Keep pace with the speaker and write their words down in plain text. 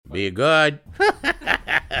Be good.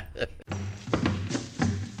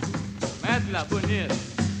 Medla bonita.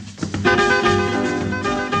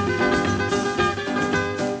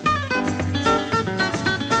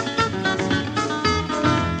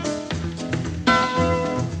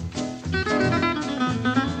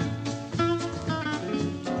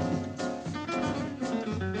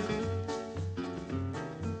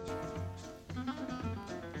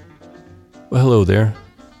 Well, hello there.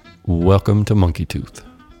 Welcome to Monkey Tooth.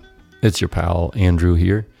 It's your pal Andrew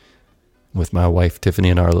here with my wife Tiffany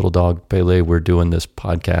and our little dog Pele. We're doing this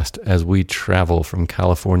podcast as we travel from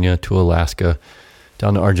California to Alaska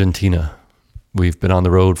down to Argentina. We've been on the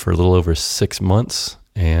road for a little over 6 months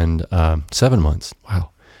and 7 months. Wow.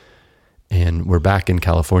 And we're back in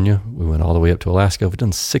California. We went all the way up to Alaska. We've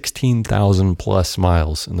done 16,000 plus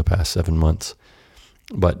miles in the past 7 months.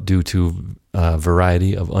 But due to a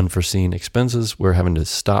variety of unforeseen expenses, we're having to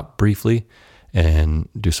stop briefly and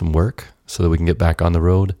do some work so that we can get back on the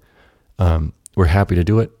road. We're happy to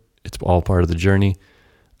do it. It's all part of the journey.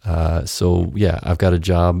 So yeah, I've got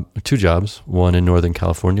two jobs, one in Northern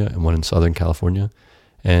California and one in Southern California.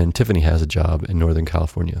 And Tiffany has a job in Northern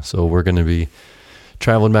California. So we're going to be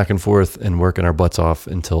traveling back and forth and working our butts off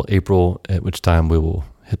until April, at which time we will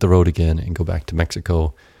hit the road again and go back to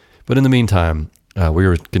Mexico. But in the meantime, we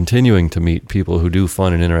are continuing to meet people who do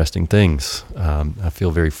fun and interesting things. I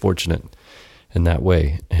feel very fortunate in that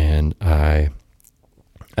way. And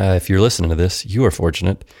if you're listening to this, you are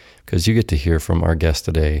fortunate because you get to hear from our guest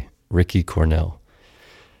today, Ricci Cornell.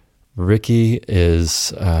 Ricci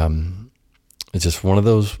is just one of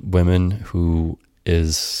those women who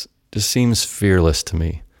just seems fearless to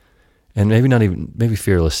me. And maybe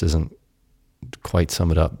fearless isn't quite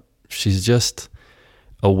sum it up. She's just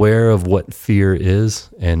aware of what fear is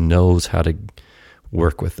and knows how to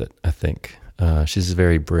work with it, I think. She's a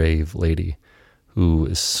very brave lady who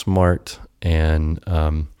is smart and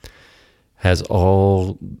has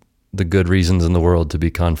all the good reasons in the world to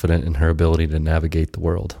be confident in her ability to navigate the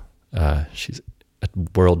world. She's a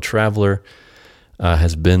world traveler,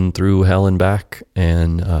 has been through hell and back,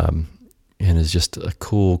 and is just a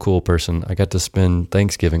cool person. I got to spend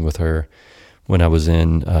Thanksgiving with her when I was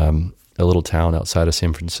in a little town outside of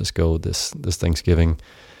San Francisco this Thanksgiving,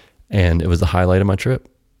 and it was the highlight of my trip.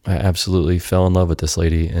 I absolutely fell in love with this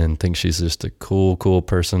lady and think she's just a cool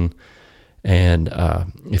person. And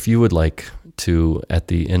if you would like to, at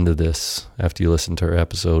the end of this, after you listen to her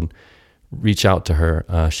episode, reach out to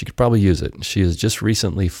her, she could probably use it. She has just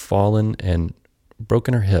recently fallen and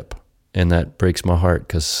broken her hip, and that breaks my heart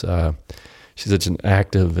because she's such an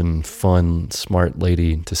active and fun, smart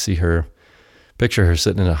lady. To see her, picture her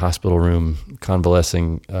sitting in a hospital room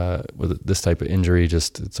convalescing with this type of injury,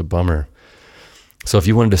 it's a bummer. So if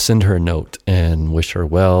you wanted to send her a note and wish her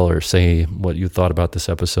well or say what you thought about this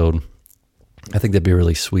episode, I think that'd be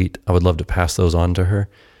really sweet. I would love to pass those on to her.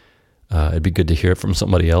 It'd be good to hear it from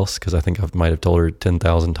somebody else because I think I might have told her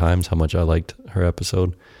 10,000 times how much I liked her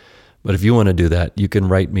episode. But if you want to do that, you can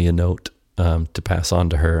write me a note to pass on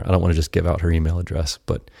to her. I don't want to just give out her email address,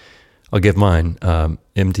 but I'll give mine,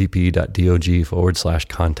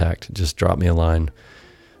 mtp.dog/contact. Just drop me a line,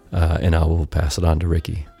 and I will pass it on to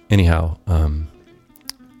Ricci. Anyhow,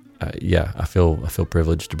 I feel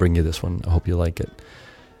privileged to bring you this one. I hope you like it.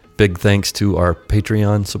 Big thanks to our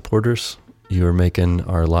Patreon supporters. You are making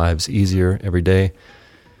our lives easier every day.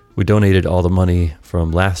 We donated all the money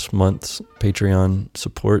from last month's Patreon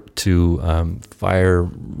support to fire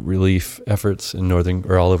relief efforts in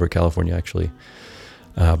all over California, actually.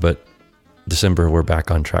 But December, we're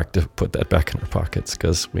back on track to put that back in our pockets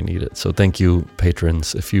because we need it. So thank you,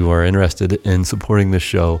 patrons. If you are interested in supporting this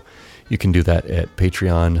show, you can do that at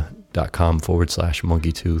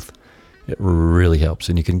patreon.com/monkeytooth. It really helps.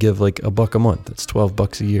 And you can give like $1 a month. That's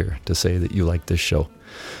 $12 a year to say that you like this show.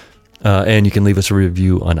 And you can leave us a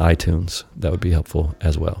review on iTunes. That would be helpful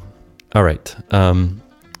as well. All right.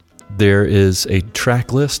 There is a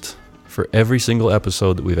track list for every single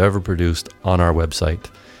episode that we've ever produced on our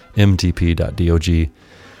website, mtp.dog.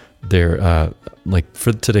 There, like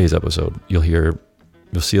for today's episode, you'll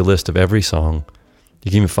see a list of every song. You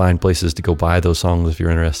can even find places to go buy those songs if you're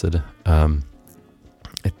interested. And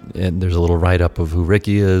there's a little write-up of who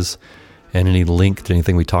Ricci is and any link to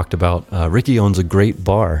anything we talked about. Ricci owns a great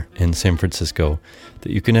bar in San Francisco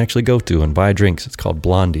that you can actually go to and buy drinks. It's called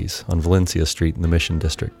Blondie's on Valencia Street in the Mission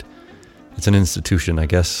District. It's an institution, I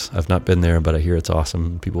guess. I've not been there, but I hear it's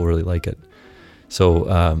awesome. People really like it.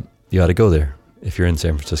 So you ought to go there if you're in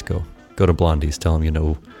San Francisco. Go to Blondie's. Tell them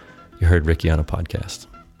you heard Ricci on a podcast.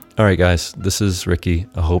 All right, guys, this is Ricci.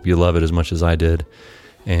 I hope you love it as much as I did.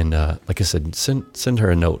 And like I said, send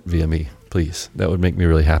her a note via me. please. That would make me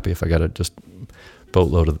really happy if I got a just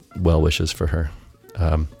boatload of well wishes for her.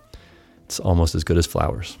 It's almost as good as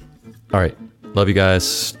flowers. All right. Love you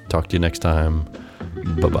guys. Talk to you next time.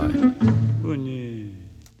 Bye-bye.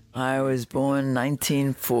 I was born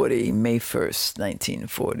 1940, May 1st,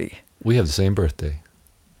 1940. We have the same birthday.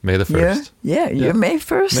 May the 1st. Yeah, you're May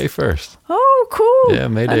 1st? May 1st. Oh, cool. Yeah,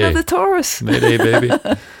 May Day. Another Taurus. May Day, baby.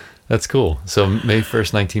 That's cool. So May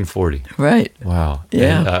 1st, 1940. Right. Wow.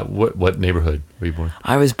 Yeah. And, what neighborhood were you born?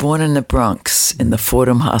 I was born in the Bronx, in the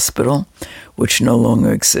Fordham Hospital, which no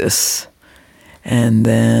longer exists. And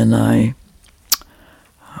then I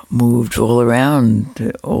moved all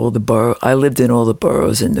around, all the borough. I lived in all the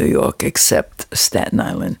boroughs in New York except Staten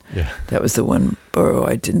Island. Yeah. That was the one borough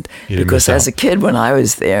I didn't. Because as a kid, when I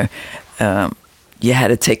was there, you had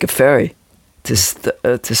to take a ferry to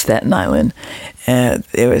Staten Island. And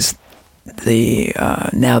there was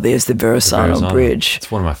now there's the Verrazano Bridge.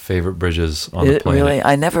 It's one of my favorite bridges on the planet. Really?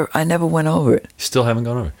 I never went over it. You still haven't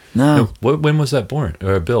gone over? No. When was that born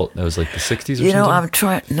or built? That was like the 60s or something? I'm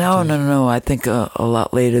trying. No. I think a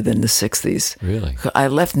lot later than the 60s. Really? I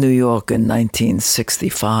left New York in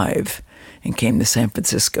 1965 and came to San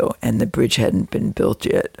Francisco, and the bridge hadn't been built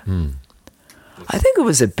yet. I think it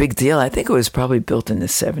was a big deal. I think it was probably built in the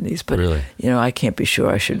 70s, but really? I can't be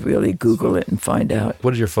sure. I should really Google it and find out.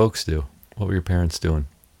 What did your folks do? What were your parents doing?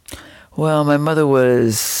 Well, my mother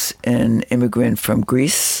was an immigrant from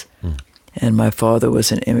Greece, and my father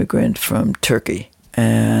was an immigrant from Turkey.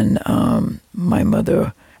 And my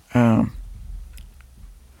mother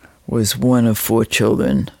was one of 4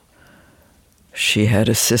 children. She had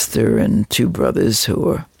a sister and 2 brothers who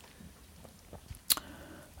were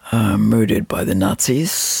murdered by the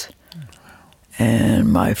Nazis.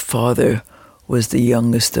 And my father was the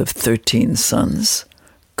youngest of 13 sons.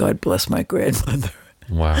 God bless my grandmother.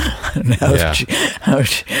 Wow.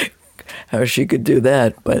 How she could do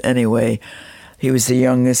that. But anyway, he was the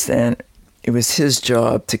youngest, and it was his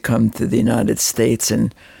job to come to the United States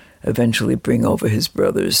and eventually bring over his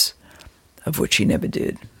brothers, of which he never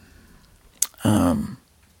did.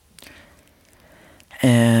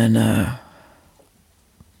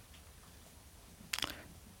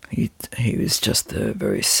 He was just a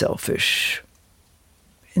very self-indulged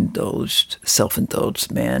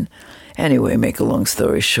man. Anyway, make a long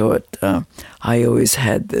story short, I always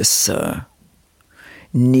had this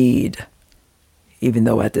need, even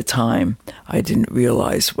though at the time I didn't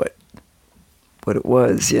realize what it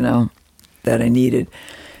was, that I needed.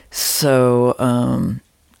 So,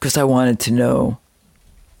 because I wanted to know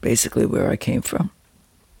basically where I came from.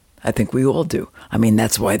 I think we all do. I mean,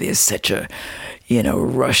 that's why there's such a,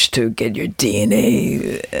 rush to get your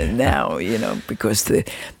DNA now, because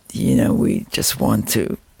we just want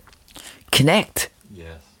to connect.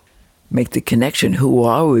 Yes. Make the connection. Who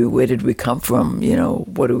are we? Where did we come from?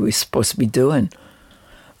 What are we supposed to be doing?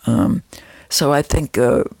 So I think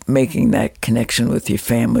making that connection with your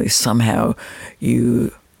family, somehow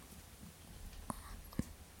you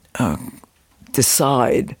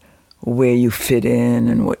decide where you fit in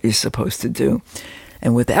and what you're supposed to do.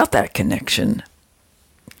 And without that connection,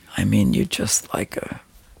 I mean, you're just like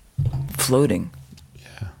floating.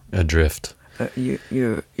 Yeah, adrift.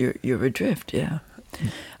 You're adrift, yeah.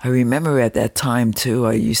 I remember at that time, too,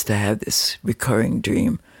 I used to have this recurring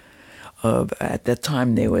dream of, at that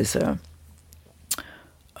time, there was a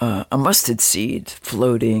mustard seed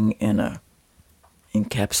floating in a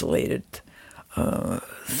encapsulated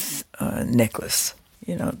necklace,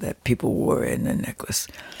 that people wore in a necklace.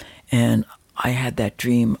 And I had that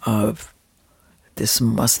dream of this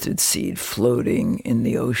mustard seed floating in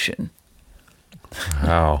the ocean.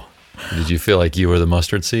 Wow. Did you feel like you were the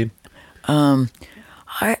mustard seed?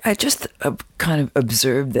 I just kind of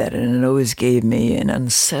observed that, and it always gave me an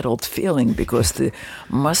unsettled feeling because the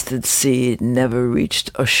mustard seed never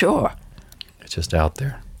reached ashore. It's just out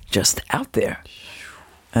there. Just out there.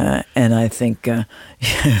 And I think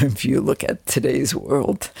if you look at today's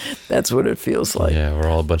world, that's what it feels like. Yeah, we're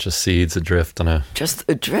all a bunch of seeds adrift on a... Just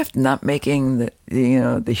adrift, not making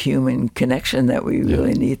the human connection that we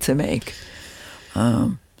really need to make.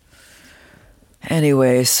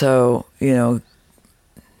 Anyway, so,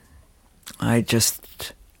 I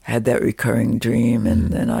just had that recurring dream, and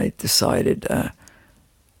then I decided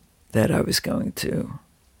that I was going to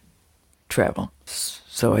travel.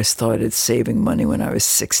 So I started saving money when I was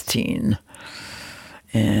 16,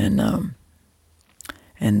 and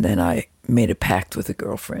then I made a pact with a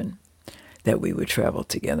girlfriend that we would travel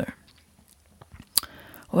together.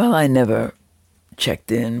 Well, I never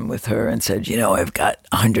checked in with her and said, I've got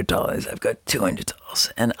 $100, I've got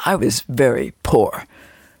 $200, and I was very poor,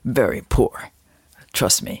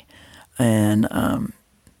 trust me. And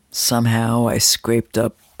somehow I scraped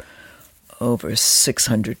up over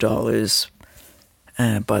 $600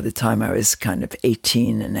 by the time I was kind of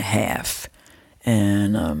 18 and a half.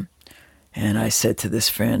 And I said to this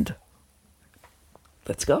friend,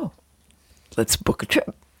 let's go. Let's book a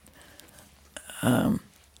trip.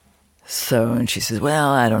 And she says, well,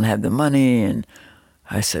 I don't have the money. And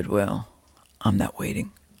I said, well, I'm not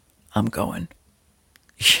waiting. I'm going.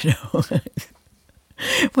 You know,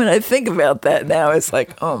 when I think about that now, it's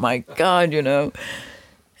like, oh my God, you know.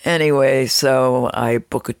 Anyway, so I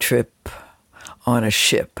booked a trip on a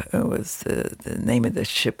ship. It was the name of the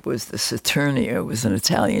ship was the Saturnia. It was an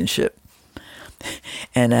Italian ship.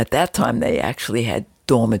 And at that time, they actually had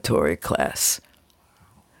dormitory class,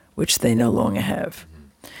 which they no longer have.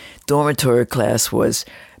 Dormitory class was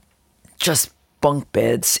just bunk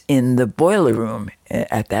beds in the boiler room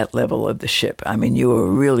at that level of the ship. I mean, you were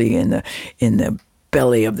really in the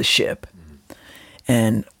belly of the ship.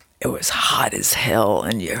 And it was hot as hell,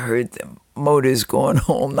 and you heard the motors going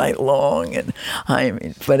all night long. And I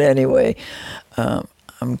mean, but anyway,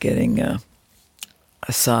 I'm getting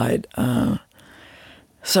aside.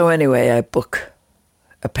 So anyway, I book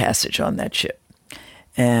a passage on that ship.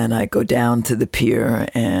 And I go down to the pier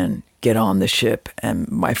and get on the ship. And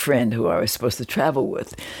my friend, who I was supposed to travel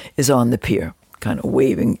with, is on the pier, kind of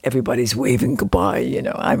waving. Everybody's waving goodbye, you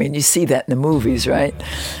know. I mean, you see that in the movies, right?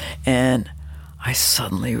 And I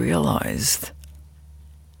suddenly realized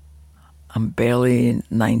I'm barely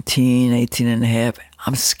 19, 18 and a half.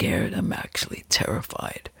 I'm scared. I'm actually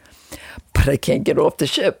terrified. But I can't get off the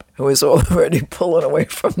ship. It was already pulling away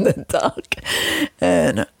from the dock.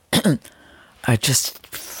 And I just,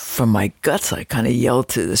 from my guts, I kind of yelled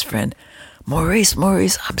to this friend, Maurice,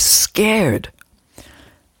 I'm scared.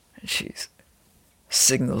 And she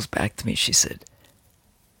signals back to me. She said,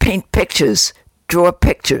 paint pictures, draw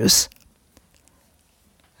pictures.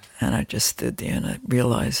 And I just stood there and I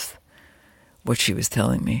realized what she was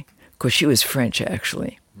telling me. Because she was French,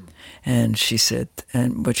 actually. And she said,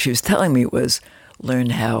 and what she was telling me was,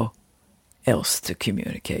 learn how else to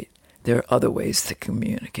communicate. There are other ways to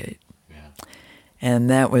communicate. Yeah. And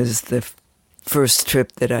that was the first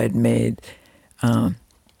trip that I'd made of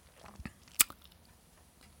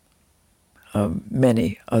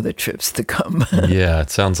many other trips to come. Yeah, it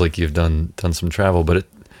sounds like you've done some travel, but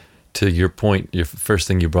to your point, your first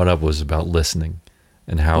thing you brought up was about listening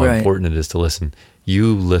and how right. important it is to listen.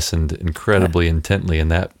 You listened incredibly intently in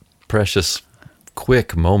that precious,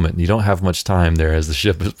 quick moment. You don't have much time there as the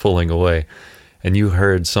ship is pulling away. And you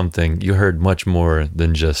heard something, you heard much more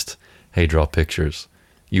than just, hey, draw pictures.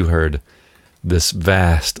 You heard this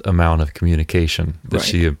vast amount of communication that right.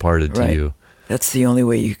 she imparted to you. That's the only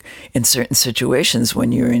way you, in certain situations,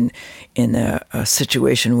 when you're in a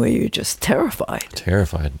situation where you're just terrified.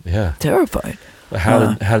 Terrified, yeah. Terrified.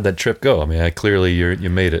 How did that trip go? I mean, clearly you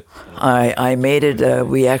made it. I made it.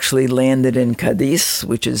 We actually landed in Cadiz,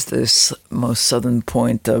 which is the most southern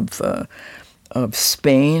point of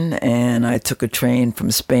Spain, and I took a train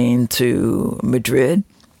from Spain to Madrid.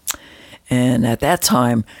 And at that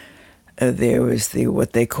time, there was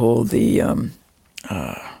what they call the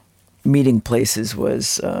meeting places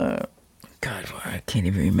was, God, I can't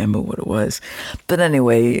even remember what it was. But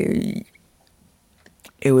anyway,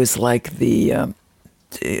 it was like the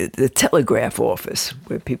telegraph office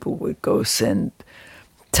where people would go send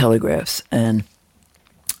telegraphs, and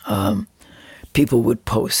people would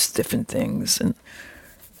post different things. And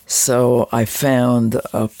so I found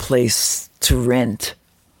a place to rent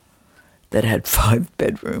that had 5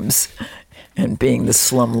 bedrooms. And being the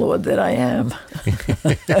slumlord that I am.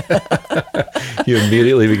 You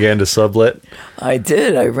immediately began to sublet? I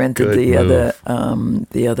did. I rented the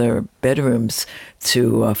other bedrooms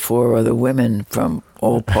to 4 other women from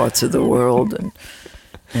all parts of the world, and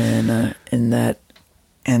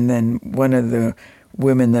then one of the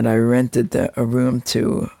women that I rented a room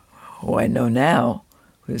to, who I know now,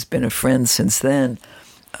 who's been a friend since then,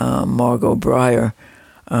 Margot Breyer.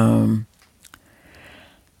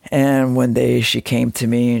 And one day she came to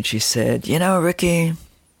me and she said, you know, Ricky,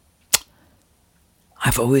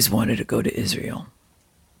 I've always wanted to go to Israel.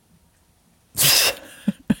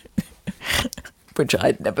 Which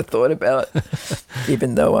I'd never thought about,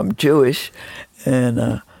 even though I'm Jewish.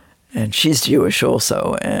 And she's Jewish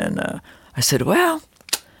also. And I said, well,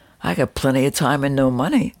 I got plenty of time and no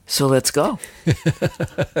money, so let's go.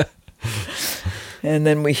 And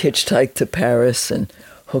then we hitchhiked to Paris and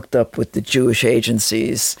hooked up with the Jewish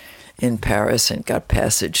agencies in Paris and got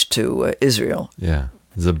passage to Israel. Yeah.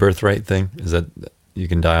 Is it a birthright thing? Is that, you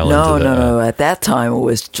can dial into that? No. At that time, it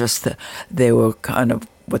was just they were kind of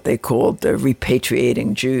what they called the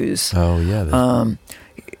repatriating Jews. Oh yeah. Was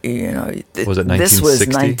it 1960? This was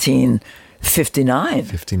 1959.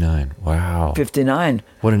 59. Wow. 59.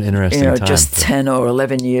 What an interesting time. Just 10 or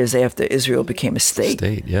 11 years after Israel became a state.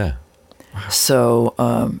 State, yeah. Wow. So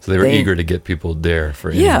they were eager to get people there for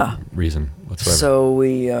any reason whatsoever. So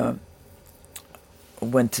we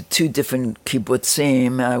went to 2 different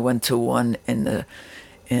kibbutzim. I went to one in the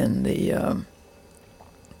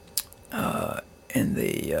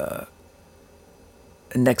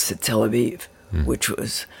next to Tel Aviv, which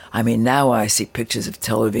was, I mean, now I see pictures of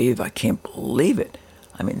Tel Aviv, I can't believe it.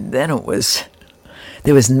 I mean, then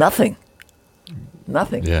there was nothing.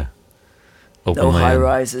 Yeah. Open no land. high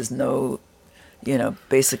rises, no,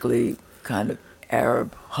 basically kind of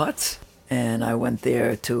Arab huts. And I went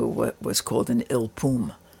there to what was called an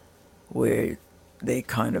ilpum, where they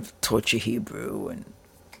kind of taught you Hebrew and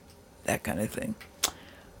that kind of thing.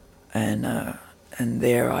 And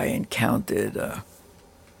there I encountered a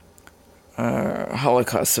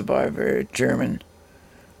Holocaust survivor, German.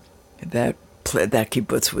 That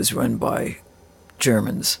kibbutz was run by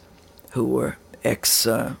Germans who were a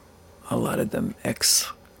lot of them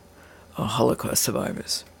Holocaust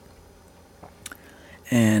survivors.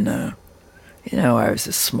 And, I was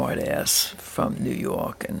a smart ass from New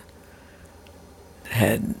York and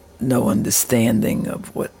had no understanding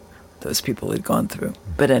of what those people had gone through.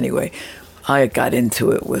 But anyway, I got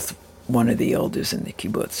into it with one of the elders in the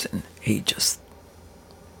kibbutz, and he just,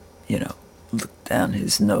 looked down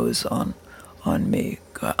his nose on me.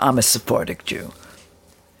 I'm a Sephardic Jew.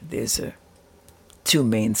 There's 2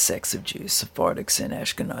 main sects of Jews, Sephardics and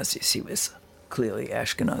Ashkenazis. He was clearly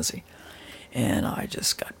Ashkenazi. And I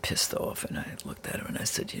just got pissed off, and I looked at him and I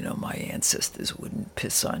said, my ancestors wouldn't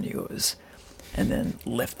piss on yours. And then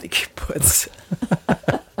left the kibbutz.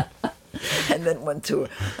 And then went to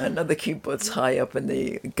another kibbutz high up in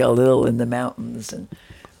the Galil in the mountains,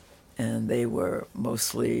 and they were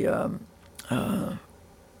mostly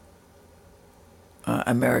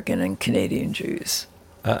American and Canadian Jews.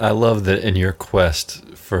 I love that in your quest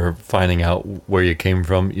for finding out where you came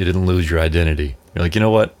from, you didn't lose your identity. You're like, you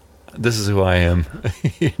know what? This is who I am.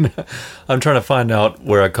 I'm trying to find out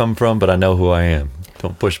where I come from, but I know who I am.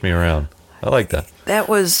 Don't push me around. I like that. That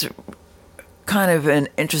was kind of an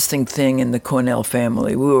interesting thing in the Cornell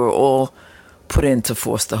family. We were all put into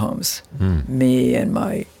foster homes, me and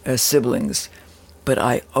my siblings. But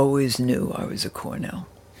I always knew I was a Cornell.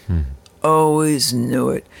 Always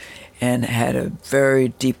knew it, and had a very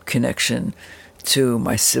deep connection to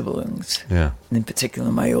my siblings. Yeah. In particular,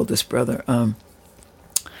 my oldest brother.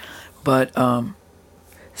 But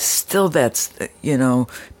still, that's,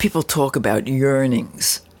 people talk about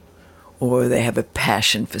yearnings, or they have a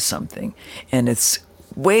passion for something, and it's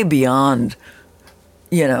way beyond,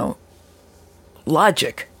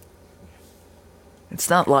 logic. It's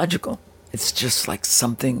not logical. It's just like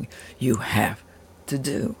something you have to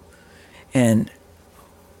do. And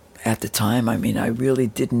at the time, I really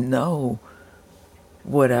didn't know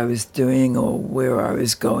what I was doing or where I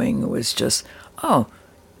was going. It was just, oh,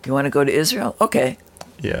 you want to go to Israel? Okay.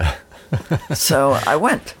 Yeah. So I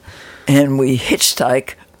went, and we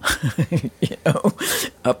hitchhiked,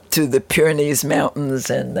 up to the Pyrenees Mountains,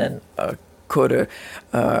 and then caught a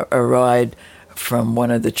ride from one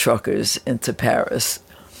of the truckers into Paris.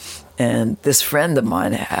 And this friend of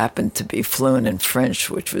mine happened to be fluent in French,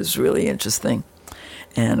 which was really interesting.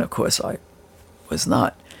 And of course, I was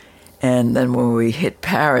not. And then when we hit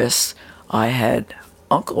Paris, I had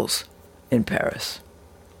uncles in Paris,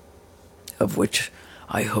 of which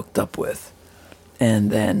I hooked up with, and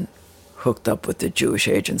then hooked up with the Jewish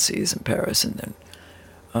agencies in Paris, and then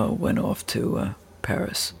went off to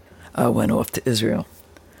Paris. Went off to Israel.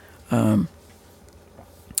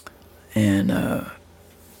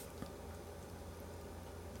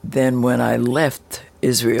 Then when I left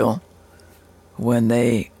Israel, when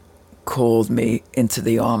they called me into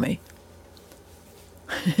the army.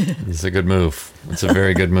 It's a good move. It's a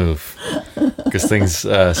very good move. Because things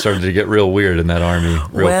started to get real weird in that army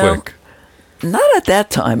real quick. Not at that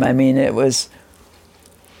time. It was...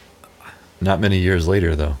 Not many years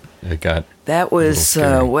later, though. It got... That was,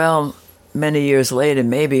 many years later,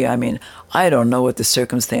 maybe. I don't know what the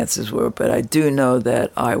circumstances were, but I do know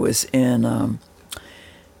that I was in...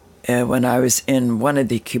 when I was in one of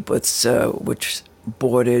the kibbutz, which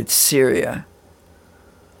bordered Syria,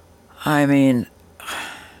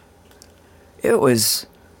 it was...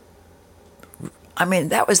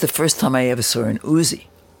 that was the first time I ever saw an Uzi.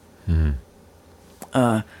 Mm-hmm.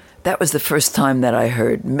 That was the first time that I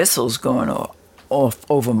heard missiles going off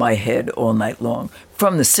over my head all night long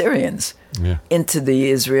from the Syrians into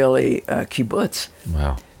the Israeli kibbutz.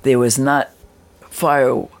 Wow. There was not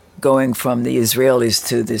fire going from the Israelis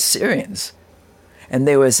to the Syrians. And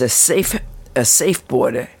there was a safe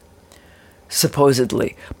border,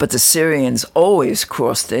 supposedly. But the Syrians always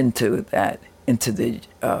crossed into the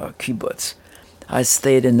kibbutz. I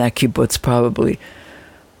stayed in that kibbutz probably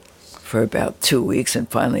for about 2 weeks, and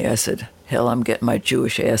finally I said, hell, I'm getting my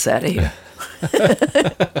Jewish ass out of here.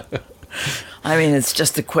 I mean, it's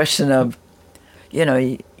just a question of, you know,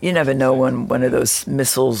 you never know when one of those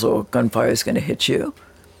missiles or gunfire is going to hit you,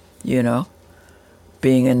 you know.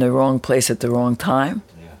 Being in the wrong place at the wrong time,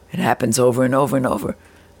 it happens over and over and over.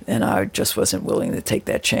 And I just wasn't willing to take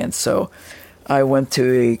that chance. So I went to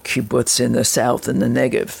a kibbutz in the south, in the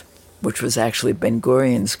Negev, which was actually Ben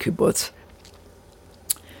Gurion's kibbutz,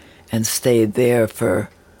 and stayed there for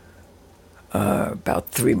about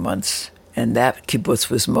 3 months. And that kibbutz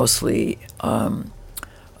was mostly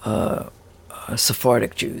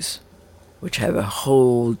Sephardic Jews, which have a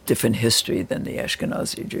whole different history than the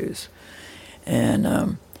Ashkenazi Jews. And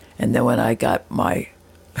then when I got my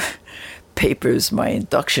papers, my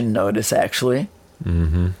induction notice actually,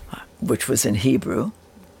 which was in Hebrew,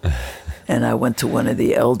 and I went to one of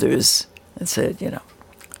the elders and said, you know,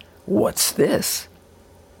 what's this?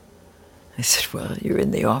 He said, well, you're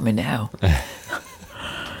in the army now.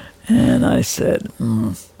 And I said,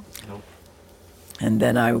 And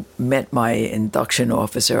then I met my induction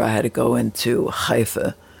officer. I had to go into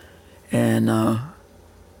Haifa, and I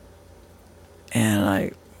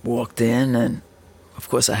walked in, and of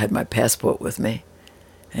course I had my passport with me.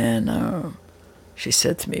 And she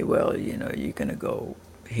said to me, well, you know, you're going to go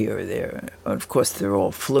here or there. And of course, they're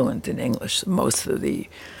all fluent in English. Most of the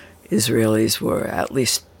Israelis were at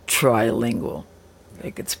least trilingual.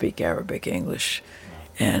 They could speak Arabic, English,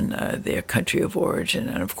 and their country of origin,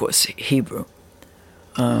 and of course Hebrew.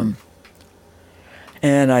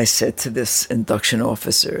 And I said to this induction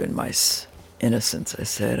officer in my innocence, I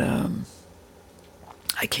said,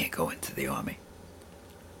 I can't go into the army.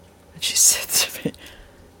 And she said to me,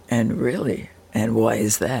 and really, and why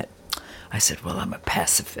is that? I said, well, I'm a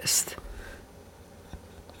pacifist.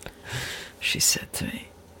 She said to me,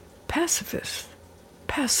 pacifist.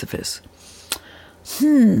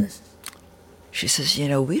 She says, you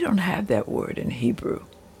know, we don't have that word in Hebrew.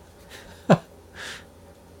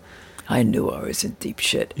 I knew I was in deep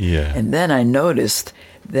shit. Yeah. And then I noticed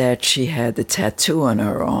that she had the tattoo on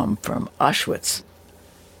her arm from Auschwitz.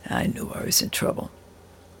 I knew I was in trouble.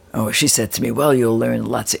 Oh, she said to me, well, you'll learn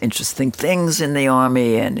lots of interesting things in the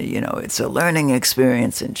army, and, you know, it's a learning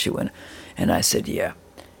experience. And she went, and I said, yeah.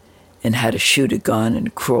 And how to shoot a gun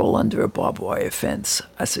and crawl under a barbed wire fence.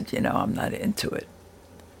 I said, you know, I'm not into it.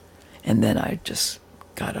 And then I just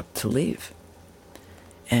got up to leave.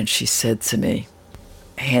 And she said to me,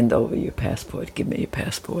 hand over your passport, give me your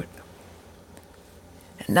passport.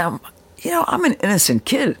 And now, you know, I'm an innocent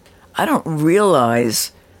kid. I don't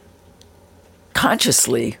realize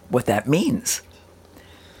consciously what that means.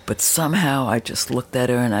 But somehow I just looked at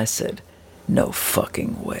her and I said, no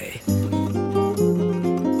fucking way.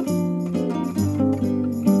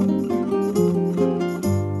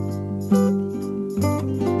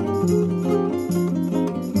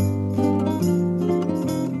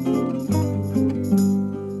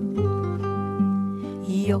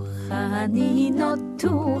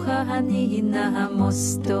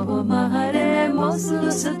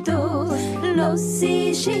 Los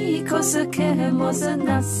hijos queremos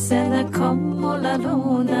nacer como la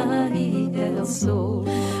luna y el sol.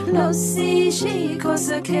 Los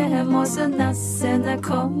hijos queremos nacer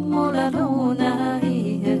como la luna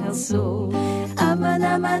y el sol. Aman,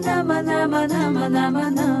 aman, aman, aman, aman,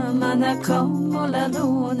 aman, aman, como la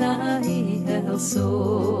luna y el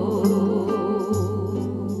sol.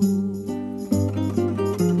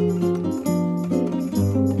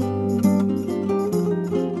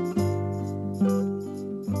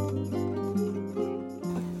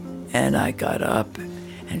 And I got up,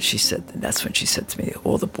 and she said, that's when she said to me,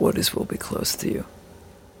 all the borders will be closed to you.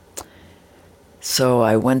 So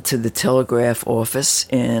I went to the telegraph office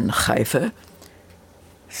in Haifa,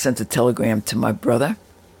 sent a telegram to my brother,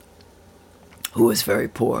 who was very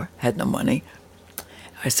poor, had no money.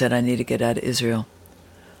 I said, I need to get out of Israel.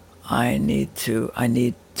 I need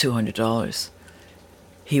 $200.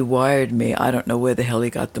 He wired me, I don't know where the hell he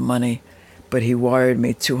got the money, but he wired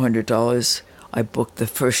me $200. I booked the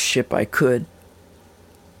first ship I could.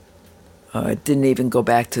 I didn't even go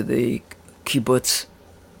back to the kibbutz,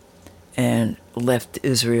 and left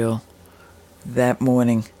Israel that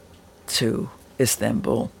morning to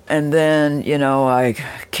Istanbul. And then, I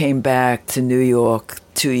came back to New York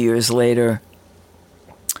 2 years later.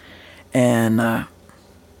 And,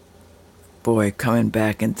 boy, coming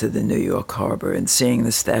back into the New York harbor and seeing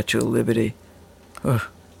the Statue of Liberty. Ugh.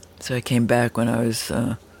 So I came back when I was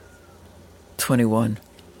 21.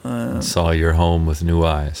 Saw your home with new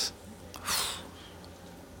eyes.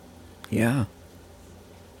 Yeah.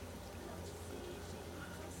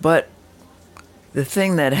 But the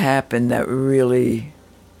thing that happened that really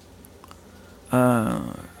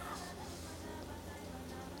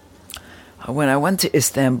when I went to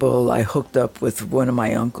Istanbul, I hooked up with one of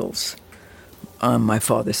my uncles on my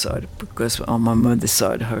father's side, because on my mother's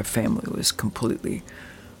side, her family was completely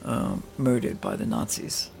murdered by the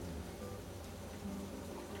Nazis.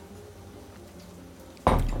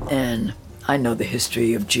 And I know the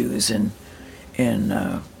history of Jews in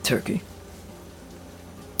Turkey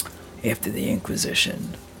after the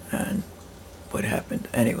Inquisition and what happened.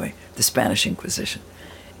 Anyway, the Spanish Inquisition.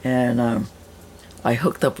 And I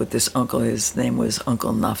hooked up with this uncle. His name was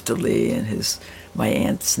Uncle Naftali, and my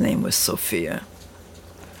aunt's name was Sophia.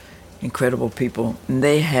 Incredible people. And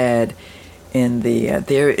they had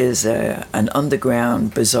there is an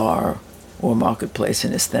underground bazaar or marketplace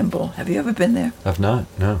in Istanbul. Have you ever been there? I've not,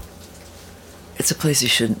 no. It's a place you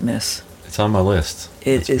shouldn't miss. It's on my list.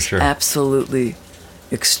 It is sure. Absolutely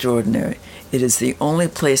extraordinary. It is the only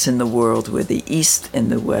place in the world where the East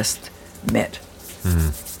and the West met,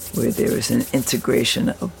 where there is an integration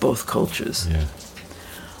of both cultures. Yeah.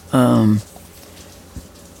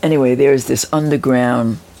 Anyway, there's this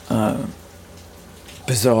underground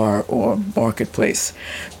bazaar or marketplace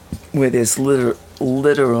where there's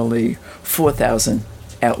literally 4,000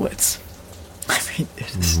 outlets. I mean,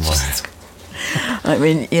 it's just... I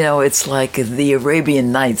mean, it's like the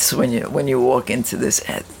Arabian Nights when you walk into this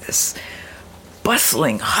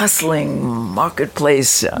bustling, hustling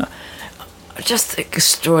marketplace, just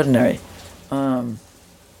extraordinary.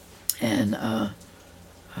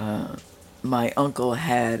 My uncle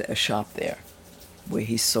had a shop there where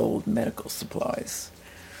he sold medical supplies.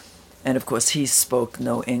 And of course, he spoke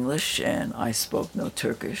no English, and I spoke no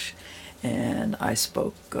Turkish, and I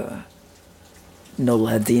spoke no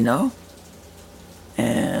Ladino.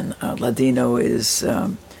 And Ladino is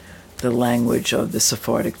the language of the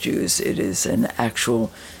Sephardic Jews. It is an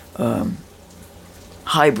actual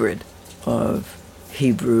hybrid of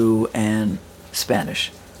Hebrew and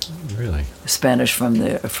Spanish. Really? Spanish from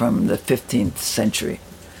the 15th century,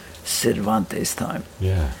 Cervantes' time.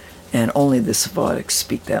 Yeah. And only the Sephardics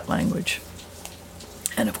speak that language.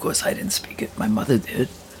 And of course, I didn't speak it. My mother did.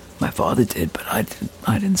 My father did, but I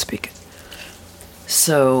didn't speak it.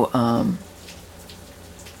 So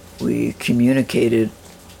we communicated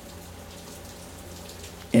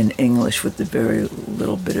in English with the very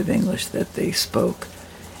little bit of English that they spoke.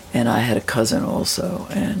 And I had a cousin also,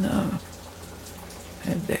 and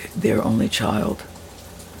their only child.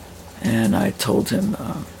 And I told him,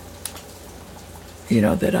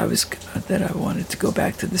 that I wanted to go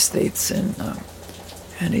back to the States, and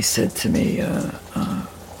he said to me,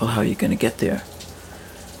 well, how are you going to get there?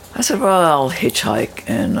 I said, well, I'll hitchhike,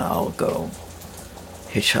 and I'll go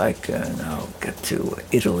hitchhike, and I'll get to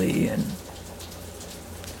Italy, and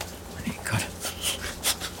he kind of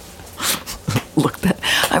looked at,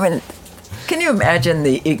 I mean, can you imagine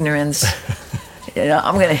the ignorance?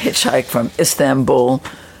 I'm going to hitchhike from Istanbul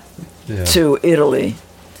to Italy.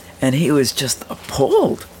 And he was just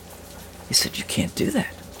appalled. He said, you can't do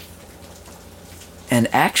that. And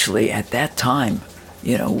actually, at that time,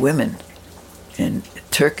 women in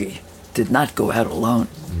Turkey did not go out alone.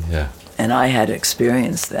 Yeah. And I had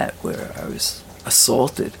experienced that, where I was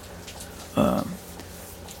assaulted.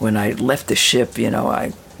 When I left the ship,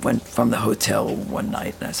 I went from the hotel one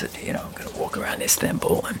night, and I said, I'm going to walk around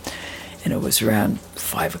Istanbul. And it was around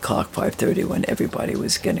 5 o'clock, 5:30, when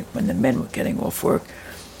when the men were getting off work.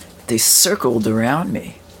 They circled around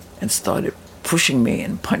me and started pushing me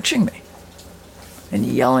and punching me and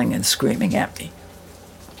yelling and screaming at me.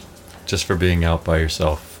 Just for being out by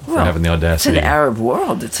yourself, for having the audacity. It's an Arab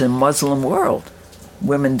world. It's a Muslim world.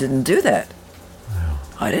 Women didn't do that. Wow.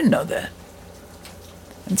 I didn't know that.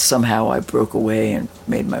 And somehow I broke away and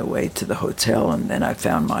made my way to the hotel, and then I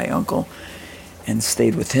found my uncle and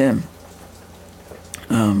stayed with him.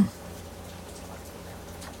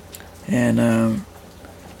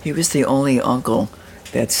 He was the only uncle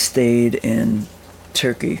that stayed in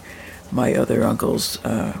Turkey. My other uncles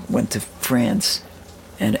went to France,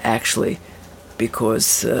 and actually,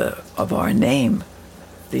 because of our name,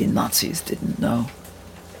 the Nazis didn't know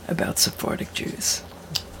about Sephardic Jews.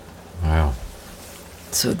 Wow.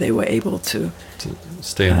 So they were able to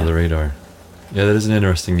stay under the radar. Yeah, that is an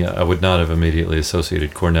interesting. Yeah, I would not have immediately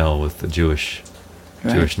associated Cornell with the Jewish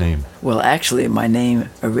name. Well, actually, my name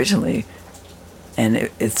originally, and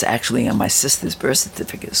it's actually on my sister's birth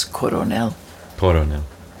certificate, is Coronel. Coronel.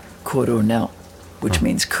 Coronel, which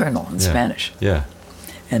means colonel in Spanish. Yeah.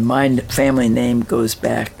 And my family name goes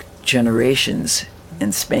back generations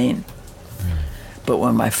in Spain. But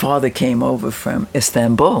when my father came over from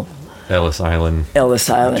Istanbul, Ellis Island,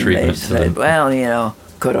 they treatment said, well, you know,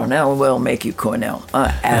 Coronel, we'll make you Cornell.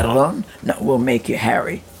 Aaron, no, we'll make you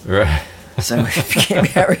Harry. Right. So he became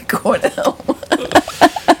Harry Cornell.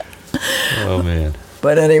 Oh, man.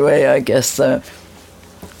 But anyway, I guess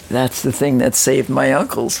that's the thing that saved my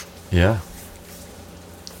uncles. Yeah.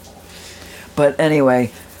 But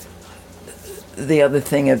anyway, the other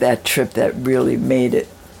thing of that trip that really made it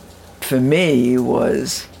for me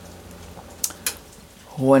was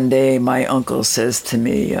one day my uncle says to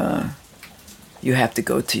me, you have to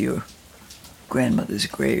go to your grandmother's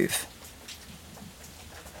grave.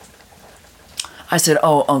 I said,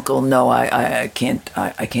 oh, Uncle, no, I can't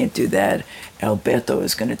do that. Alberto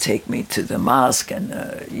is going to take me to the mosque and,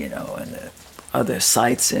 and other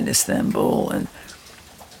sites in Istanbul. And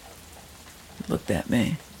he looked at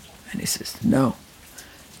me and he says, no,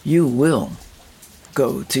 you will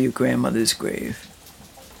go to your grandmother's grave.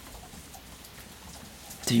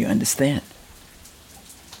 Do you understand?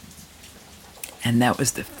 And that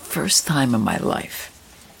was the first time in my life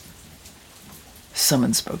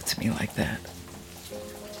someone spoke to me like that.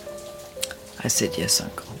 I said, yes,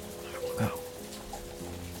 Uncle, I will go.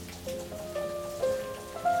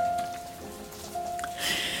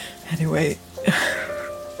 Anyway,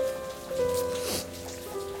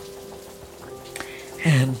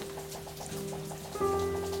 and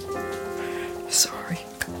sorry.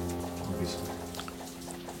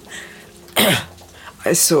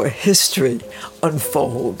 I saw history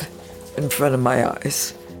unfold in front of my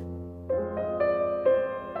eyes.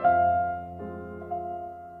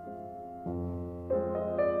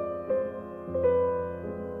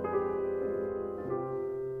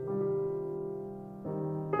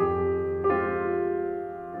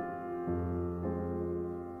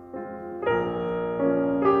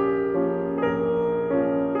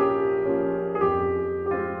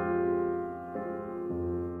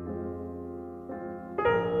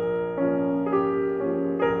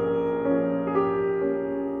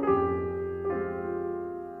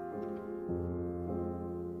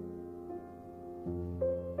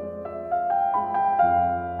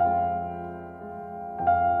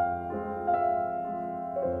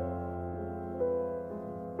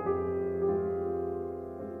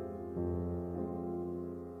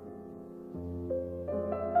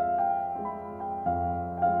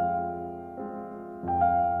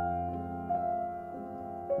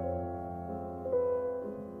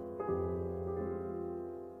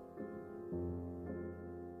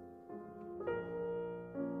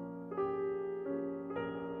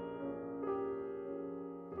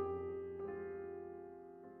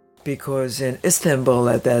 Because in Istanbul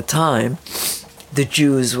at that time, the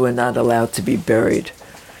Jews were not allowed to be buried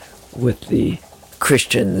with the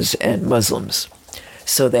Christians and Muslims.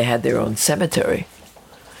 So they had their own cemetery,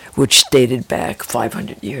 which dated back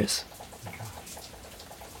 500 years.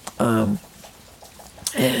 And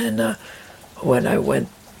when I went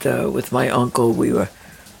with my uncle, we were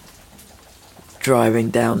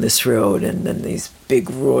driving down this road, and then these big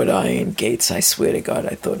wrought iron gates, I swear to God,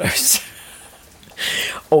 I thought I was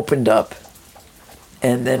opened up.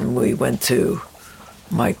 And then we went to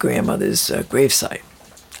my grandmother's gravesite.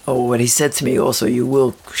 Oh, what he said to me also, you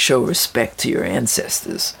will show respect to your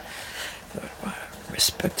ancestors.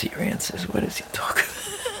 Respect to your ancestors? What is he talking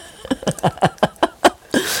about?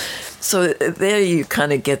 So there you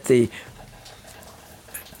kind of get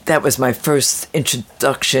that was my first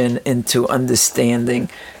introduction into understanding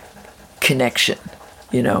connection,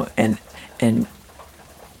 and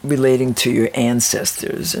relating to your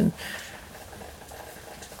ancestors and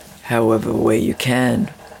however way you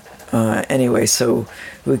can. Anyway, so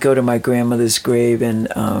we go to my grandmother's grave, and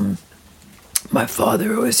my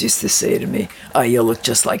father always used to say to me, oh, you look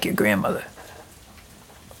just like your grandmother.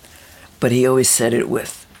 But he always said it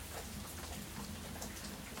with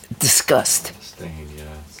disgust. Disdain,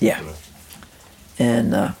 yeah. Yeah.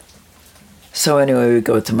 And so anyway, we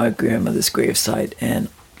go to my grandmother's gravesite, and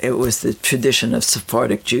it was the tradition of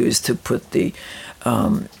Sephardic Jews to put that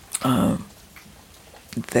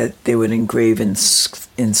they would engrave in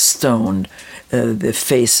stone the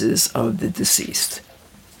faces of the deceased.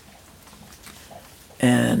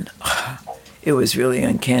 And it was really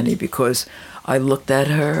uncanny because I looked at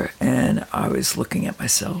her and I was looking at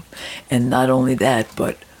myself. And not only that,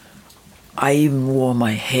 but I even wore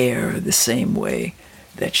my hair the same way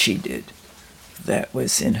that she did. That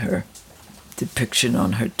was in her depiction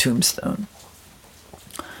on her tombstone.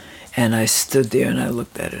 And I stood there and I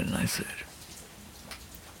looked at it and I said,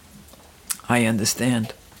 I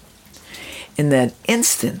understand. In that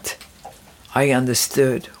instant, I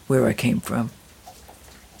understood where I came from.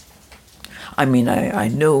 I mean, I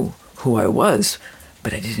knew who I was,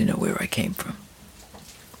 but I didn't know where I came from.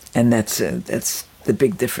 And that's the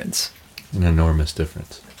big difference. An enormous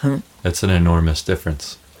difference. That's an enormous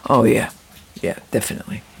difference. Oh, yeah. Yeah,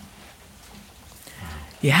 definitely.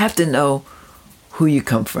 You have to know who you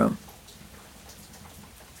come from.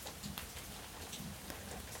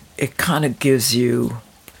 It kind of gives you,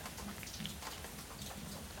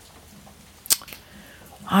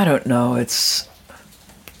 I don't know, it's,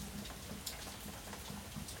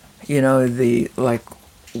 like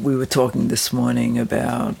we were talking this morning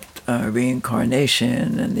about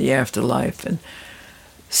reincarnation and the afterlife, and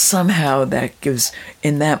somehow that gives,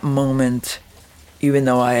 in that moment, even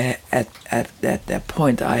though at that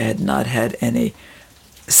point I had not had any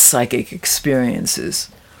psychic experiences,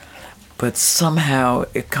 but somehow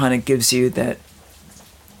it kind of gives you that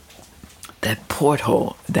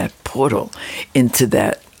portal into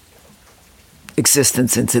that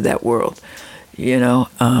existence, into that world,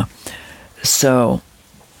 So,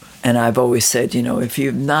 and I've always said, if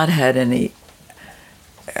you've not had any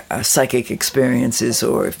psychic experiences,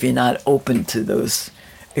 or if you're not open to those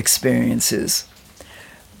experiences,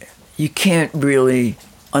 you can't really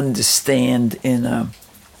understand in a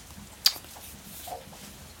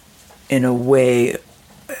way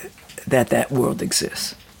that world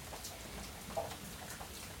exists.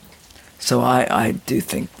 So I do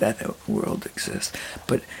think that world exists.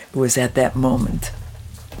 But it was at that moment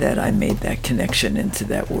that I made that connection into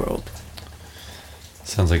that world.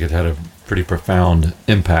 Sounds like it had a pretty profound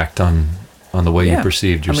impact on the way you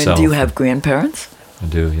perceived yourself. I mean, do you have grandparents? I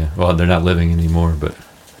do, yeah. Well, they're not living anymore, but...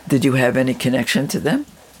 Did you have any connection to them?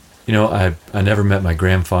 I never met my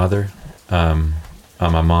grandfather on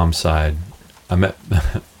my mom's side. I met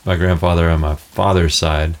my grandfather on my father's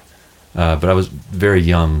side, but I was very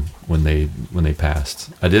young when they passed.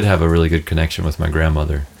 I did have a really good connection with my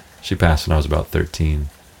grandmother. She passed when I was about 13,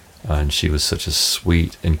 and she was such a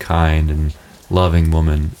sweet and kind and loving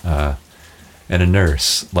woman, and a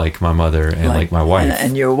nurse like my mother and like my wife.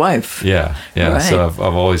 And your wife. Yeah. Right. So I've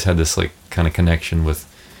always had this like kind of connection with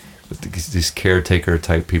these caretaker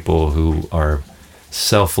type people who are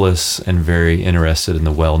selfless and very interested in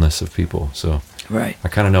the wellness of people. So right. I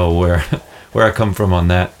kind of know where I come from on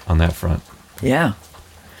that front. Yeah.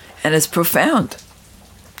 And it's profound.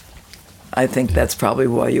 I think that's probably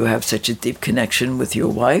why you have such a deep connection with your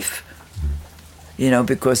wife,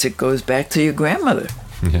 because it goes back to your grandmother.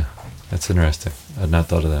 Yeah, that's interesting. I'd not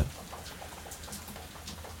thought of that.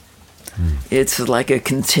 It's like a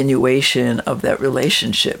continuation of that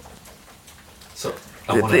relationship. So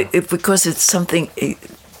because it's something,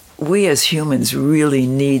 we as humans really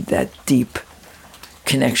need that deep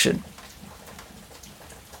connection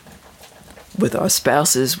with our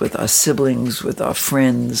spouses, with our siblings, with our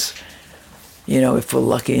friends. If we're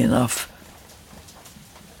lucky enough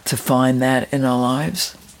to find that in our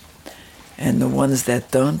lives. And the ones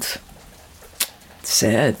that don't, it's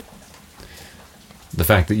sad. The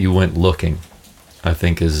fact that you went looking, I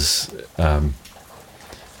think is,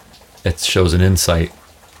 it shows an insight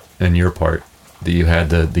in your part, that you had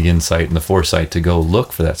the insight and the foresight to go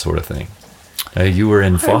look for that sort of thing. You were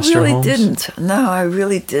in foster homes? I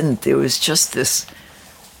really didn't. There was just this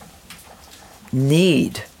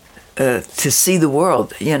need to see the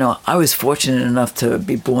world. I was fortunate enough to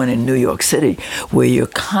be born in New York City, where you're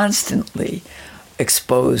constantly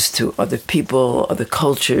exposed to other people, other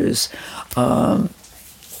cultures, other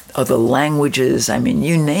languages. I mean,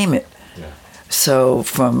 you name it. Yeah. So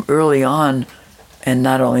from early on, and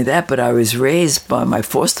not only that, but I was raised by my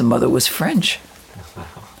foster mother was French.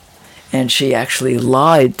 And she actually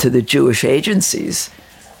lied to the Jewish agencies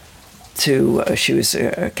she was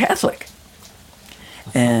a Catholic.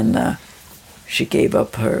 And she gave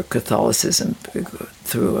up her Catholicism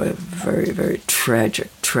through a very, very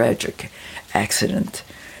tragic accident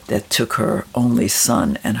that took her only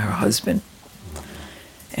son and her husband.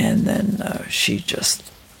 And then she just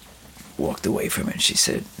walked away from it. She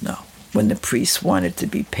said, no. When the priest wanted to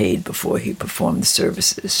be paid before he performed the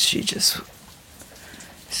services, she just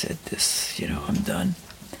said this, I'm done.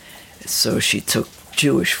 So she took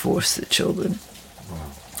Jewish foster children.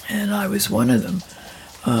 Wow. And I was one of them.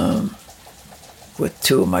 With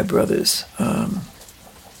two of my brothers.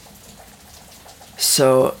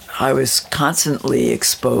 So I was constantly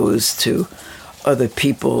exposed to other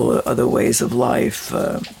people, other ways of life.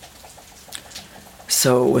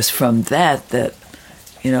 So it was from that, there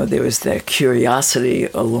was that curiosity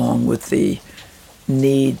along with the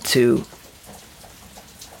need to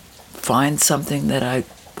find something that I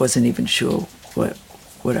wasn't even sure what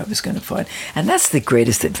I was going to find. And that's the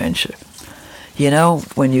greatest adventure.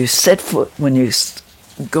 When you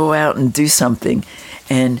go out and do something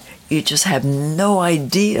and you just have no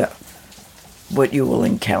idea what you will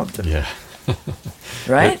encounter. Yeah.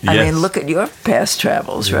 Right? Yes. I mean, look at your past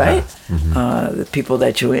travels, right? Mm-hmm. The people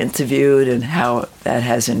that you interviewed and how that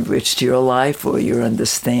has enriched your life or your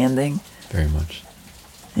understanding. Very much.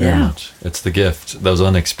 Very much. It's the gift, those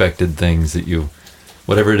unexpected things that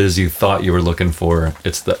whatever it is you thought you were looking for,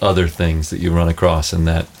 it's the other things that you run across and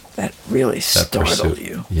that really startled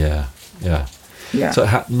you. Yeah. Yeah. So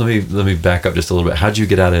let me back up just a little bit. How'd you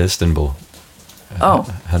get out of Istanbul? How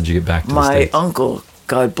did you get back to the States? My uncle,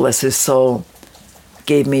 God bless his soul,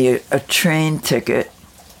 gave me a train ticket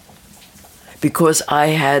because I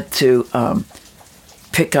had to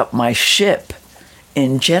pick up my ship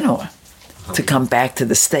in Genoa to come back to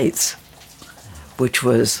the States, which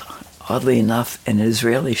was, oddly enough, an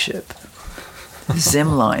Israeli ship.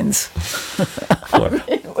 Zim lines.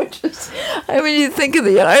 You think of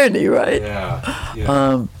the irony, right?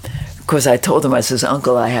 Yeah. Because I told him, I says,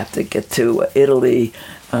 Uncle, I have to get to Italy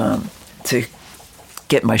to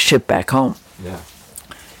get my ship back home. Yeah.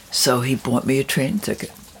 So he bought me a train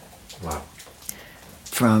ticket. Wow.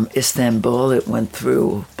 From Istanbul, it went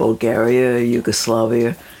through Bulgaria,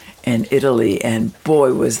 Yugoslavia, and Italy. And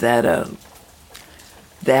boy, was that a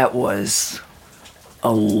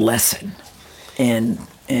lesson in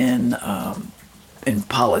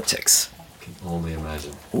politics. I can only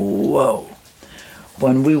imagine. Whoa.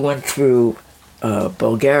 When we went through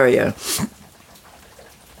Bulgaria,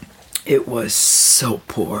 it was so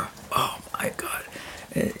poor. Oh my God.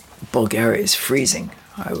 Bulgaria is freezing.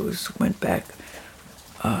 Went back,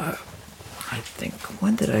 I think,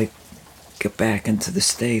 when did I get back into the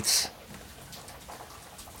States?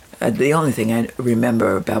 The only thing I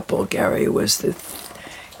remember about Bulgaria was the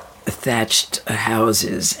thatched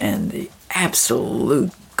houses and the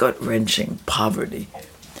absolute gut-wrenching poverty.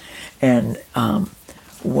 And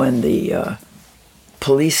when the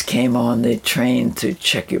police came on the train to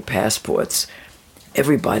check your passports,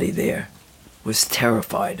 everybody there was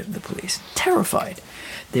terrified of the police. Terrified.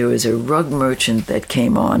 There was a rug merchant that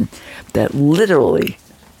came on that literally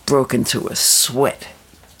broke into a sweat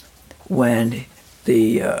when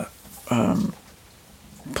the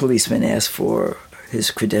policeman asked for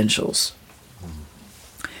his credentials.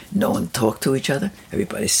 No one talked to each other.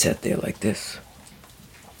 Everybody sat there like this.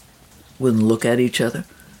 Wouldn't look at each other.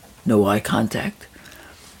 No eye contact.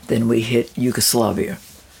 Then we hit Yugoslavia,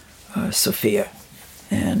 Sofia,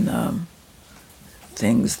 and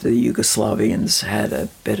the Yugoslavians had a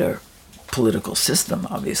better political system,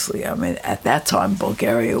 obviously. I mean, at that time,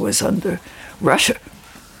 Bulgaria was under Russia.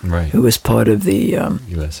 Right. It was part of the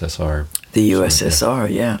USSR. The USSR,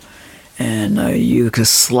 yeah. And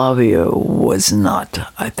Yugoslavia was not.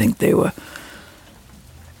 I think they were,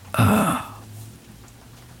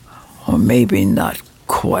 or maybe not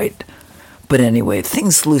quite. But anyway,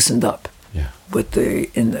 things loosened up. Yeah.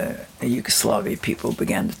 In the Yugoslavia, people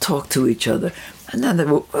began to talk to each other. And then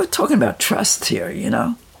we're talking about trust here,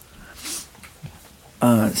 and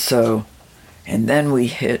then we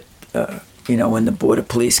hit, when the border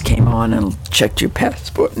police came on and checked your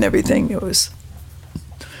passport and everything, you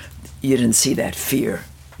didn't see that fear.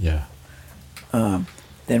 Yeah.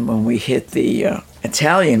 Then when we hit the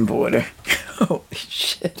Italian border, holy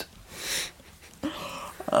shit.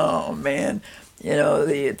 Oh, man.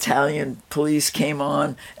 The Italian police came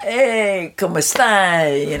on, hey, come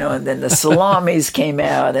stai, and then the salamis came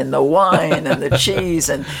out and the wine and the cheese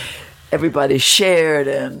and everybody shared.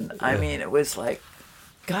 And I mean, it was like,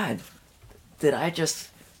 God, did I just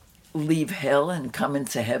leave hell and come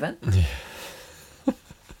into heaven? Yeah.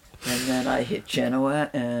 And then I hit Genoa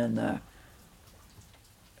and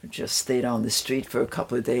just stayed on the street for a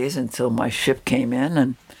couple of days until my ship came in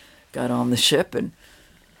and got on the ship and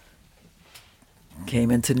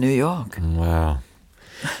came into New York. Wow.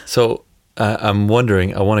 So I'm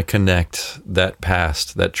wondering, I want to connect that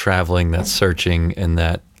past, that traveling, that searching, and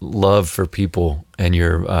that love for people and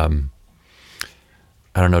your,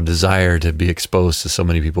 desire to be exposed to so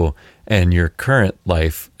many people and your current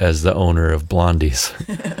life as the owner of Blondie's.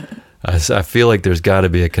 I feel like there's got to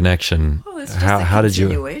be a connection. Well, it's just a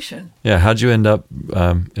continuation. How'd you end up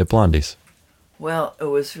at Blondie's? Well, it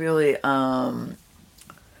was really...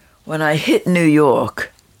 when I hit New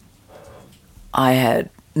York, I had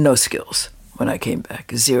no skills when I came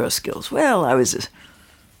back. 0 skills. Well, I was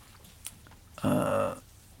a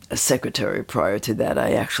secretary prior to that.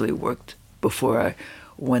 I actually worked, before I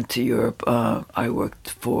went to Europe, I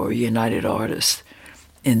worked for United Artists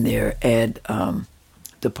in their ad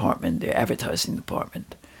department, their advertising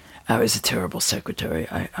department. I was a terrible secretary.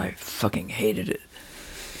 I fucking hated it,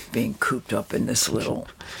 being cooped up in this little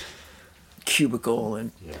cubicle,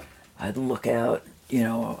 and I'd look out,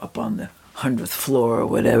 up on the 100th floor or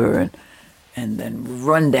whatever, and then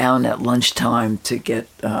run down at lunchtime to get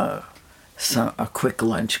a quick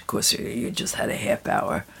lunch, because you just had a half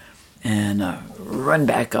hour, and run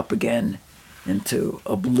back up again into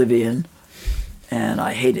oblivion, and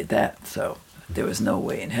I hated that, so there was no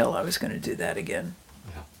way in hell I was going to do that again.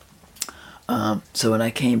 So when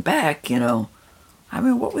I came back,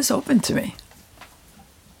 what was open to me?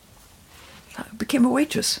 I became a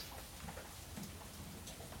waitress.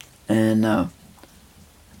 And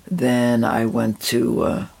then I went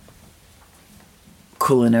to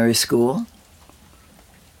culinary school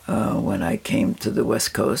when I came to the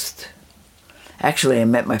West Coast. Actually, I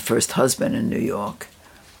met my first husband in New York,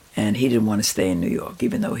 and he didn't want to stay in New York,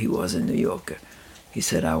 even though he was a New Yorker. He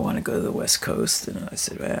said, I want to go to the West Coast. And I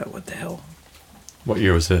said, what the hell? What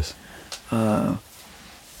year was this?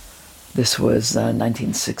 This was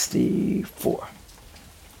 1964.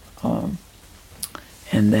 And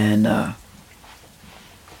then I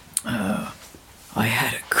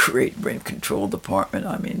had a great rent control department.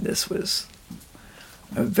 I mean, this was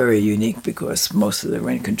very unique because most of the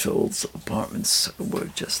rent controlled apartments were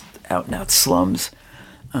just out and out slums.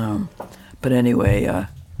 But anyway,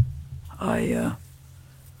 I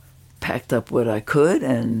packed up what I could,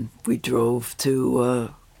 and we drove to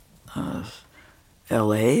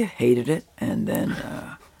L.A., hated it, and then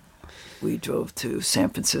we drove to San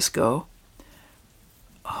Francisco,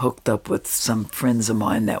 hooked up with some friends of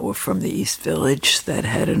mine that were from the East Village that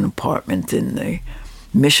had an apartment in the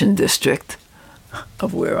Mission District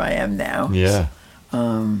of where I am now. Yeah.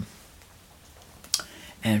 And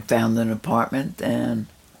found an apartment and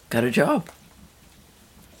got a job.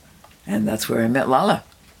 And that's where I met Lala.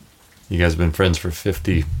 You guys have been friends for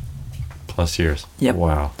 50 plus years. Yep.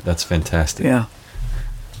 Wow, that's fantastic. Yeah.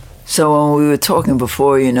 So when we were talking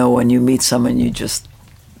before, when you meet someone, you just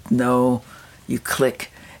know, you click.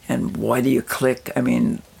 And why do you click? I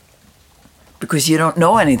mean, because you don't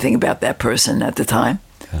know anything about that person at the time.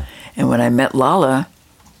 Yeah. And when I met Lala,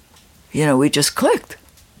 we just clicked.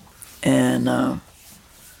 And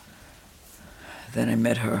then I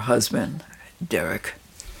met her husband, Derek.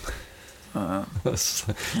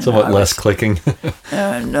 Somewhat less clicking.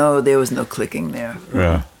 No, there was no clicking there.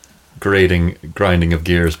 Yeah. Grinding of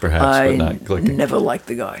gears, perhaps, but not clicking. I never liked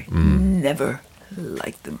the guy. Never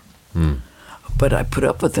liked him. But I put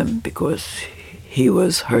up with him because he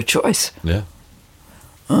was her choice. Yeah.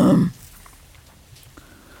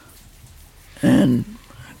 And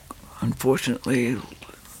unfortunately,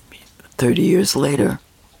 30 years later,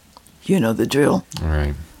 you know the drill. All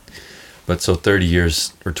right. But so 30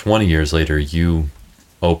 years or 20 years later, you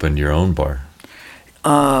opened your own bar.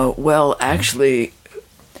 Well, actually,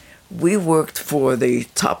 we worked for the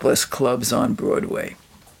topless clubs on Broadway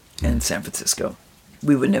in San Francisco.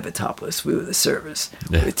 We were never topless. We were the servers.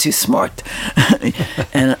 Yeah. We were too smart.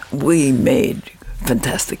 And we made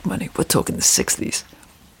fantastic money. We're talking the 60s,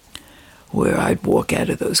 where I'd walk out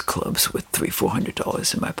of those clubs with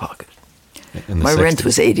 $300-400 in my pocket. My 60s. Rent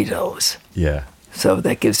was $80. Yeah. So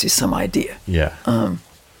that gives you some idea. Yeah.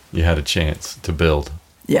 You had a chance to build.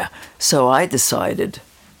 Yeah. So I decided,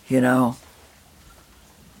 I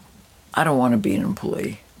don't want to be an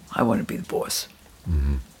employee. I want to be the boss.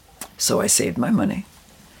 Mm-hmm. So I saved my money,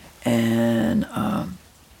 and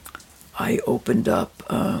I opened up.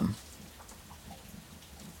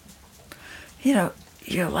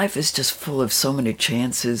 Your life is just full of so many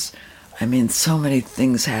chances. I mean, so many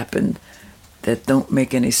things happened that don't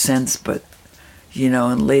make any sense, but,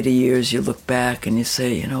 in later years you look back and you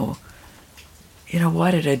say,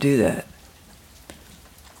 why did I do that?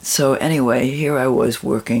 So anyway, here I was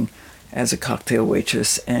working as a cocktail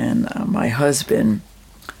waitress, and my husband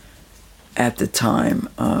at the time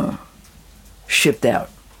shipped out,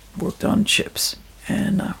 worked on ships.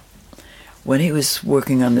 And when he was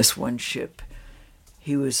working on this one ship,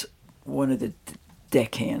 he was one of the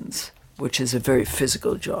deckhands, which is a very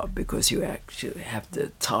physical job because you actually have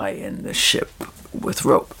to tie in the ship with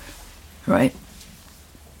rope, right?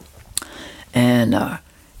 And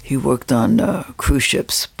he worked on cruise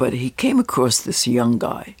ships, but he came across this young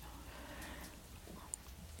guy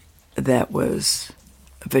that was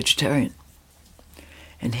a vegetarian.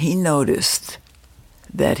 And he noticed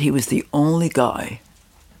that he was the only guy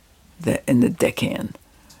that in the deckhand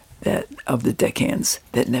of the deckhands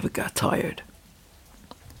that never got tired.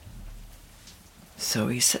 So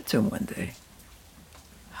he said to him one day,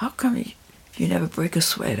 how come you never break a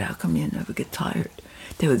sweat? How come you never get tired?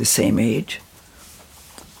 They were the same age.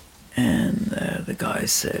 And the guy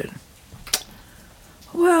said,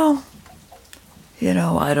 well,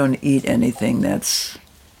 I don't eat anything that's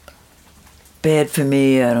bad for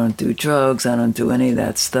me. I don't do drugs. I don't do any of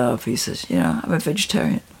that stuff. He says, I'm a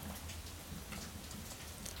vegetarian.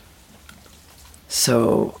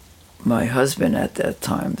 So my husband at that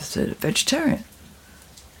time said, vegetarian?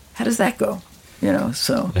 How does that go?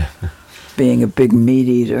 So being a big meat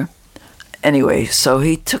eater. Anyway, so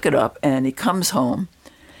he took it up and he comes home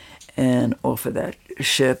and off of that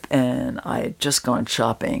ship, and I had just gone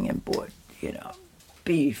shopping and bought,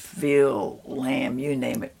 beef, veal, lamb, you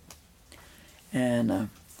name it. And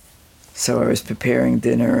so I was preparing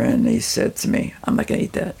dinner, and he said to me, I'm not going to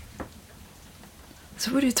eat that. I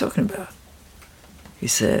said, what are you talking about? He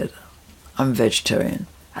said, I'm vegetarian.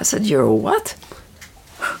 I said, you're a what?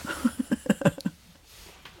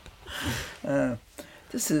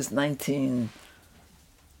 This is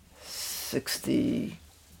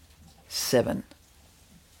 1967.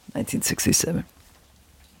 1967.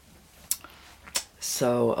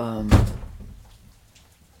 So,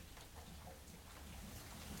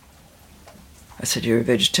 I said, you're a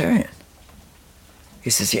vegetarian? He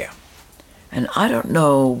says, yeah. And I don't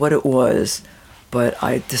know what it was, but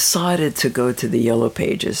I decided to go to the Yellow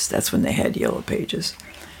Pages. That's when they had Yellow Pages.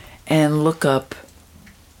 And look up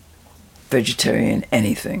vegetarian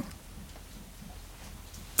anything.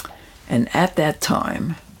 And at that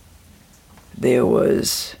time, there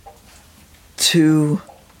was 2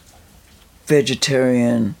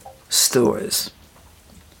 vegetarian stores,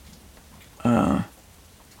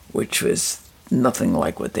 which was nothing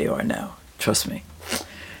like what they are now. Trust me.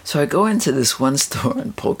 So I go into this one store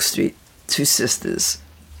on Polk Street. 2 sisters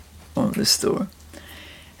owned the store.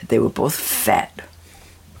 They were both fat,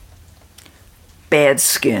 bad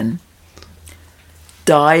skin,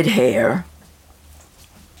 dyed hair,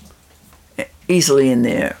 easily in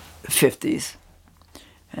their 50s.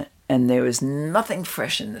 And there was nothing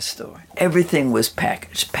fresh in the store. Everything was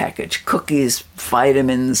packaged. Cookies,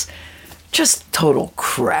 vitamins, just total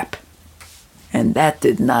crap. And that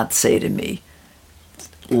did not say to me,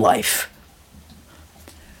 life.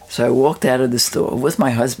 So I walked out of the store with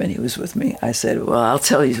my husband. He was with me. I said, well, I'll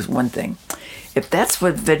tell you one thing. If that's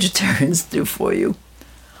what vegetarians do for you,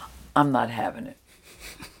 I'm not having it.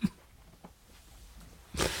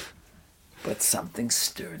 But something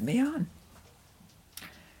stirred me on.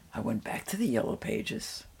 I went back to the Yellow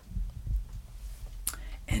Pages.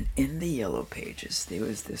 And in the Yellow Pages, there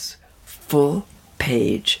was this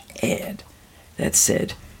full-page ad that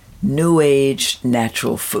said, New Age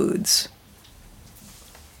Natural Foods.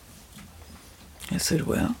 I said,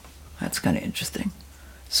 well, that's kind of interesting.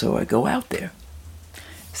 So I go out there.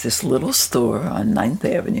 It's this little store on 9th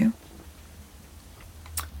Avenue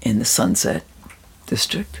in the Sunset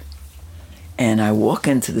District. And I walk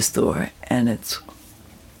into the store, and it's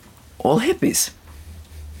all hippies.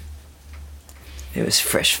 There was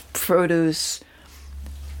fresh produce,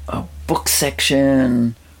 a book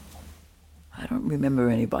section. I don't remember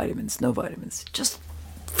any vitamins, no vitamins, just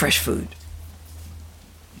fresh food.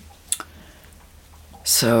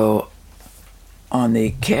 So on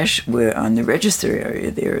the on the register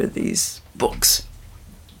area, there are these books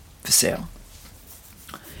for sale.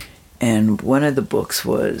 And one of the books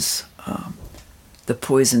was The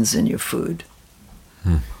Poisons in Your Food.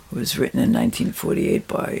 It was written in 1948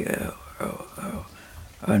 by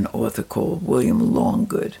an author called William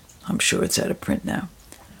Longgood. I'm sure it's out of print now.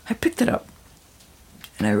 I picked it up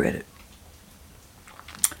and I read it,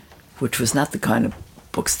 which was not the kind of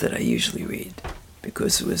books that I usually read,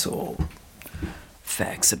 because it was all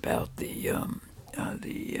facts about the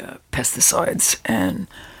pesticides and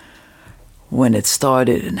when it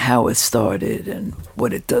started and how it started and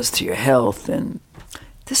what it does to your health. And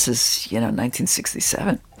this is,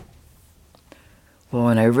 1967. Well,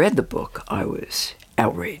 when I read the book, I was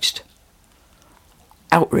outraged.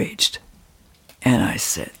 And I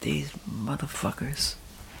said, these motherfuckers,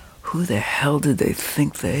 who the hell did they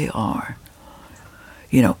think they are?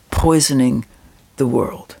 Poisoning the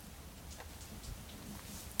world.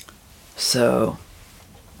 So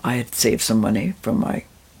I had saved some money from my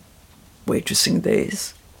waitressing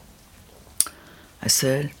days. I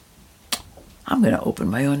said, I'm going to open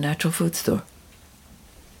my own natural food store.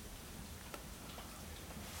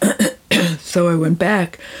 So I went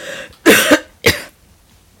back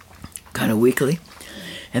kind of weakly,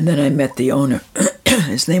 and then I met the owner.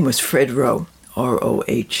 His name was Fred Rowe,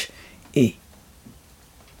 Rohe. E.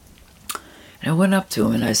 And I went up to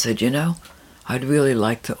him and I said, I'd really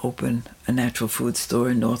like to open a natural food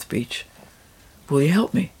store in North Beach. Will you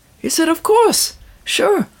help me? He said, of course,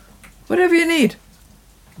 sure, whatever you need.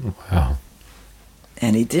 Wow.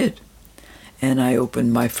 And he did. And I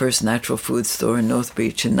opened my first natural food store in North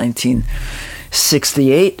Beach in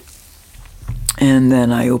 1968. And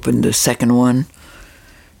then I opened the second one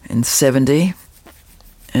in 70.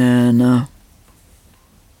 And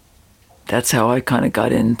that's how I kind of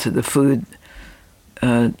got into the food.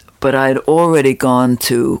 But I'd already gone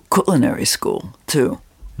to culinary school, too.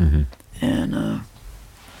 Mm-hmm. And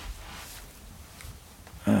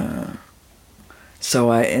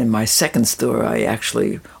so in my second store, I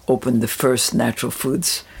actually opened the first natural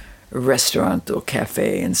foods restaurant or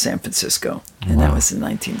cafe in San Francisco. And that was in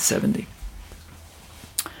 1970.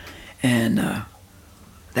 And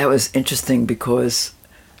that was interesting because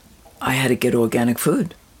I had to get organic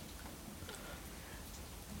food.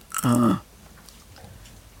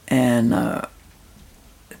 And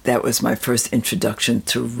that was my first introduction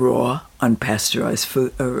to raw, unpasteurized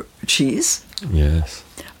food, cheese. Yes,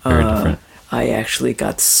 very different. I actually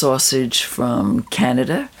got sausage from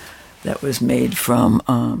Canada that was made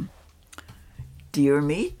from deer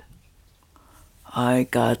meat. I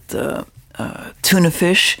got tuna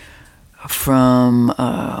fish from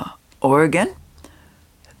Oregon.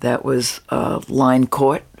 That was line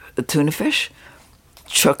caught tuna fish.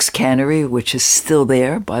 Chuck's Cannery, which is still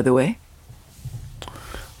there, by the way.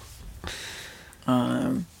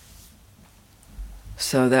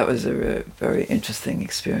 So that was a very interesting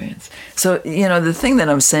experience. So, the thing that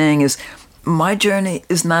I'm saying is my journey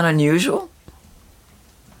is not unusual.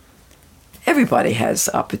 Everybody has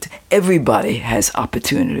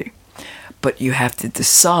opportunity, but you have to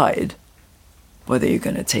decide whether you're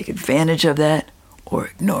going to take advantage of that or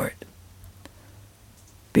ignore it.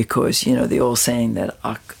 Because, the old saying that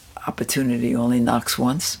opportunity only knocks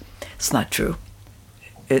once, it's not true.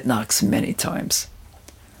 It knocks many times.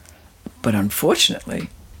 But unfortunately,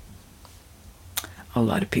 a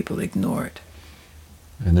lot of people ignore it.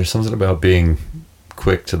 And there's something about being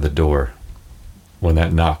quick to the door when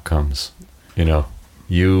that knock comes.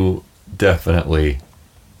 You definitely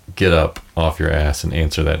get up off your ass and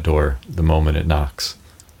answer that door the moment it knocks.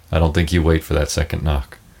 I don't think you wait for that second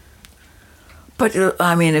knock. But,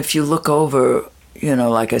 if you look over,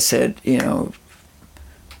 like I said,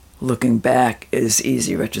 looking back is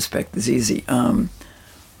easy, retrospect is easy.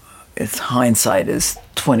 It's hindsight is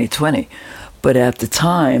 20/20. But at the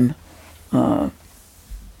time,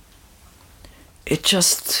 it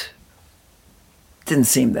just didn't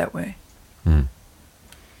seem that way. Mm.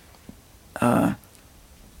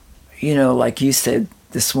 Like you said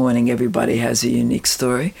this morning, everybody has a unique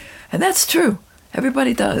story. And that's true.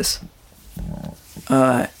 Everybody does.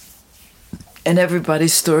 And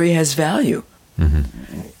everybody's story has value. Mm-hmm.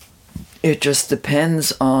 It just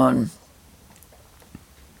depends on,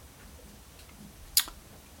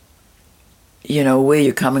 where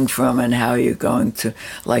you're coming from and how you're going to,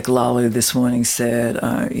 like Lolly this morning said,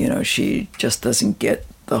 she just doesn't get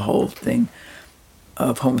the whole thing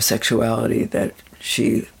of homosexuality, that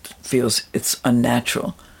she feels it's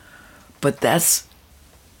unnatural. But that's,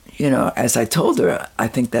 as I told her, I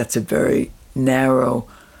think that's a very narrow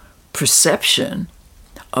perception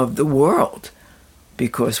of the world.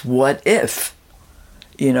 Because what if,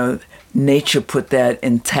 nature put that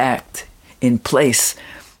intact in place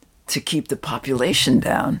to keep the population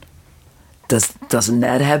down? Doesn't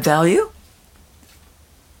that have value?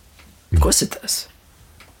 Of course it does.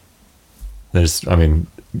 There's,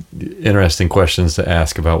 interesting questions to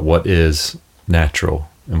ask about what is natural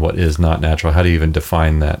and what is not natural. How do you even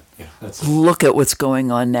define that? Yeah, look at what's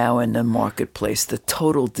going on now in the marketplace, the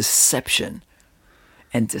total deception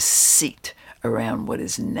and deceit around what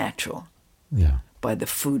is natural. Yeah. By the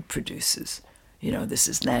food producers. This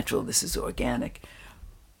is natural, this is organic.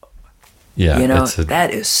 Yeah.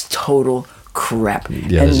 That is total crap. Yeah,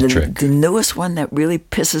 and there's a trick. The newest one that really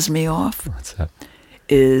pisses me off What's that?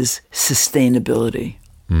 is sustainability,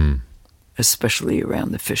 especially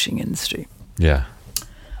around the fishing industry. Yeah.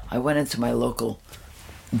 I went into my local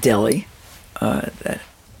deli, that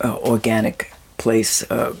organic place,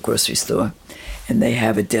 grocery store, and they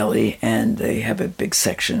have a deli and they have a big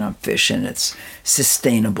section on fish, and it's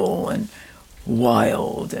sustainable and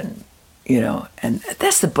wild and, and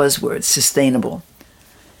that's the buzzword, sustainable.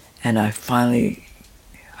 And I've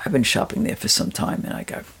been shopping there for some time and I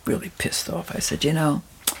got really pissed off. I said,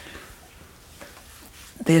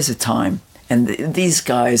 there's a time And these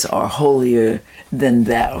guys are holier than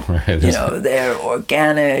thou. Right. You know, they're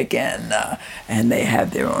organic and they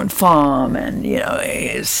have their own farm and, you know,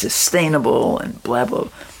 it's sustainable and blah, blah.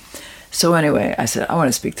 So anyway, I said, I want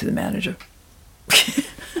to speak to the manager.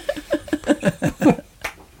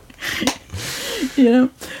 You know?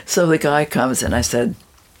 So the guy comes and I said,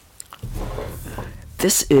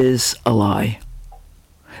 this is a lie.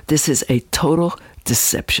 This is a total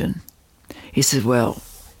deception. He said, well,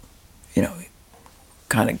 you know, he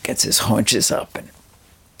kind of gets his haunches up. And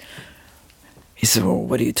he said, well,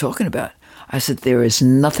 what are you talking about? I said, there is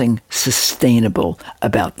nothing sustainable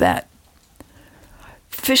about that.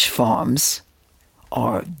 Fish farms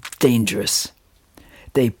are dangerous.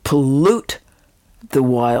 They pollute the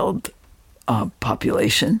wild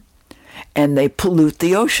population, and they pollute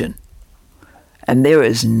the ocean. And there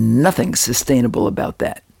is nothing sustainable about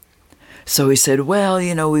that. So he said, well,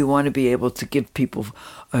 you know, we want to be able to give people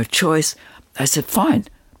a choice. I said, fine,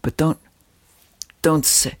 but don't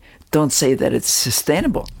say that it's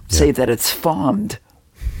sustainable. Yeah. Say that it's farmed.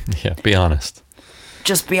 Yeah, be honest.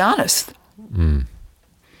 Just be honest. Mm.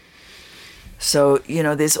 So, you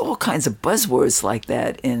know, there's all kinds of buzzwords like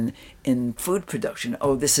that in food production.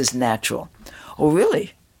 Oh, this is natural. Oh,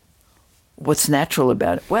 really? What's natural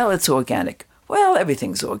about it? Well, it's organic. Well,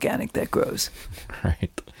 everything's organic that grows.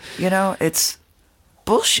 Right. You know, it's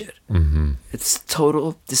bullshit. Mm-hmm. It's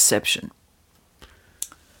total deception.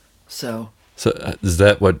 So is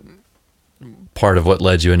that what part of what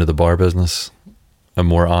led you into the bar business? A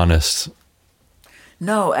more honest?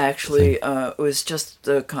 No, actually, it was just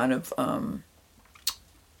the kind of.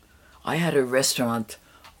 I had a restaurant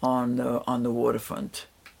on the waterfront,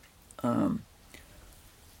 on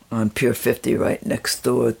Pier 50, right next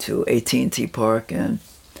door to AT&T Park, and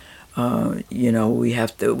you know, we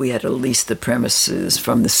had to lease the premises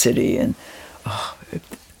from the city, and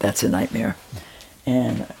that's a nightmare.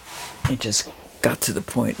 And it just got to the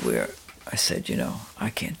point where I said, you know, I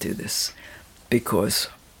can't do this because,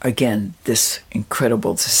 again, this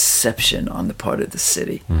incredible deception on the part of the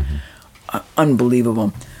city,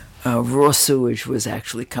 unbelievable. Raw sewage was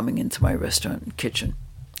actually coming into my restaurant and kitchen.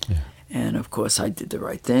 Yeah. And of course I did the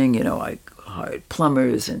right thing. You know, I hired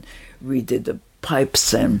plumbers and redid the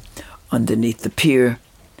pipes and underneath the pier.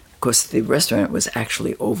 Of course, the restaurant was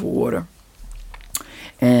actually over water.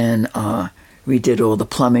 And redid all the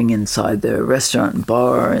plumbing inside the restaurant and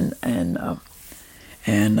bar and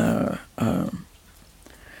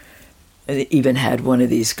even had one of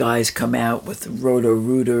these guys come out with a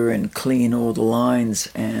roto-rooter and clean all the lines,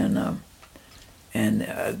 and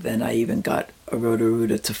then I even got a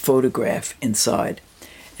roto-rooter to photograph inside.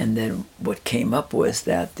 And then what came up was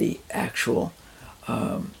that the actual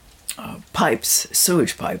pipes,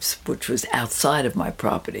 sewage pipes, which was outside of my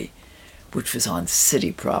property, which was on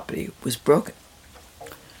city property, was broken.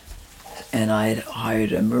 And I had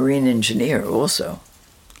hired a marine engineer also,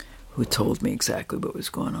 who told me exactly what was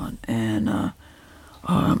going on. And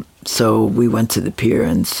so we went to the pier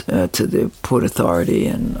and to the Port Authority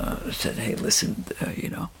and said, hey, listen, you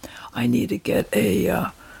know, I need to get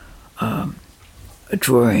a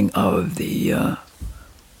drawing of the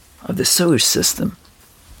sewage system.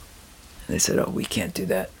 And they said, oh, we can't do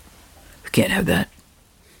that. We can't have that.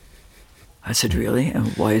 I said, really?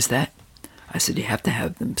 And why is that? I said, you have to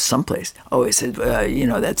have them someplace. Oh, he said, you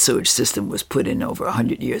know, that sewage system was put in over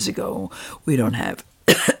 100 years ago. We don't have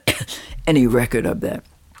any record of that.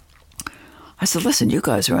 I said, listen, you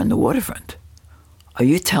guys are on the waterfront. Are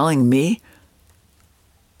you telling me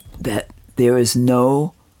that there is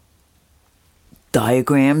no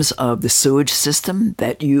diagrams of the sewage system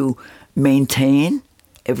that you maintain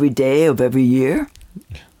every day of every year?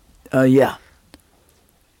 Yeah.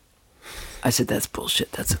 I said, that's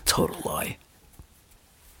bullshit. That's a total lie.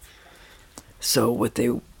 So what they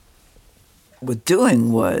were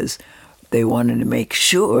doing was they wanted to make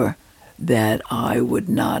sure that I would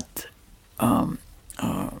not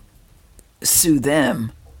sue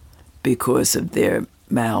them because of their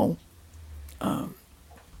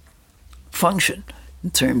function in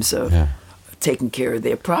terms of taking care of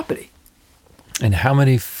their property. And how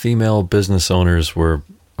many female business owners were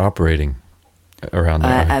operating around there?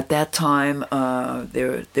 At that time,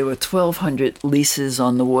 there were 1,200 leases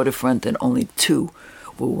on the waterfront, and only 2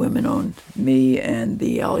 were women-owned, me and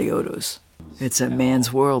the Aliotos. It's a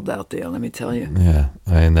man's world out there, let me tell you. Yeah,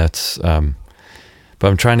 and that's... but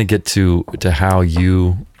I'm trying to get to how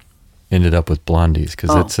you ended up with Blondies,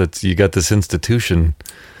 because it's you got this institution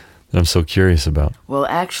that I'm so curious about. Well,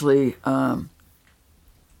 actually,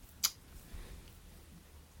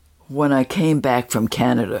 when I came back from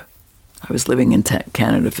Canada, I was living in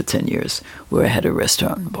Canada for 10 years, where I had a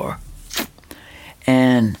restaurant and bar.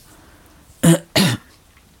 And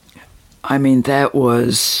I mean, I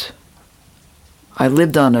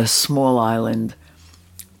lived on a small island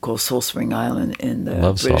called Salt Spring Island in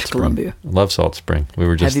British Columbia. Love Salt Spring. We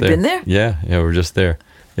were just there. Have you been there? Yeah, we were just there.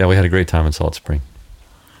 Yeah, we had a great time in Salt Spring.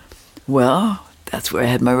 Well, that's where I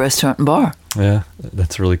had my restaurant and bar. Yeah,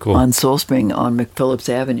 that's really cool. On Salt Spring on McPhillips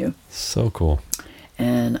Avenue. So cool.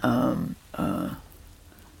 And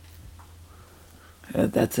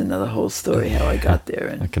that's another whole story how I got there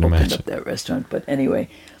and opened up that restaurant. But anyway,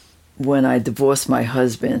 when I divorced my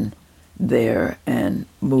husband there and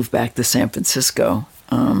moved back to San Francisco,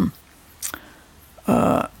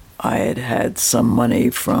 I had some money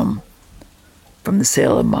from the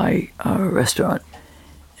sale of my restaurant,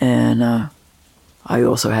 and I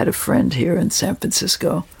also had a friend here in San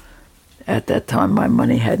Francisco. At that time, my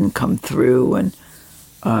money hadn't come through, and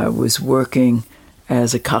I was working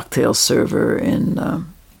as a cocktail server in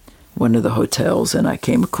one of the hotels, and I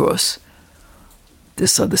came across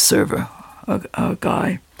this other server, a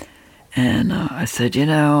guy, and I said,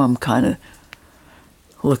 I'm kind of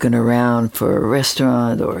looking around for a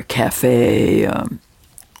restaurant or a cafe,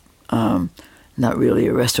 not really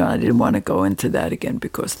a restaurant. I didn't want to go into that again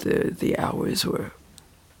because the hours were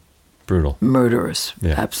brutal, murderous,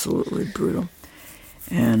 yeah. Absolutely brutal.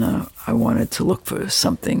 And I wanted to look for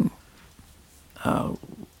something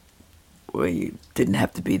where you didn't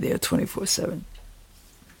have to be there 24/7.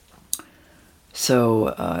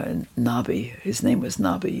 So Nobby, his name was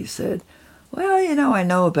Nobby, he said, well, I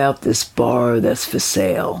know about this bar that's for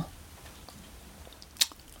sale.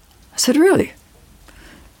 I said, really?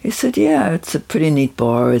 He said, yeah, it's a pretty neat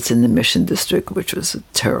bar. It's in the Mission District, which was a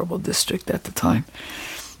terrible district at the time.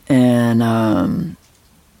 And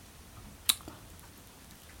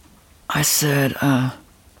I said,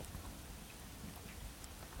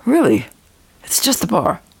 really? It's just a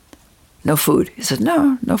bar. No food. He said,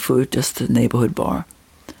 no food, just a neighborhood bar.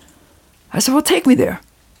 I said, well, take me there.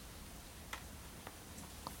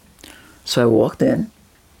 So I walked in,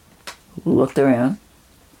 looked around,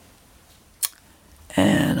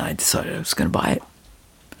 and I decided I was going to buy it.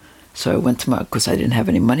 So I went to because I didn't have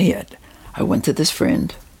any money yet. I went to this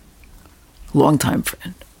friend, longtime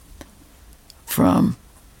friend, from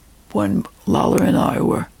when Lala and I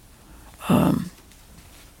were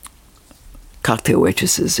cocktail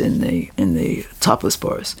waitresses in the topless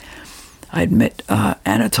bars. I'd met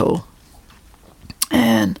Anatole,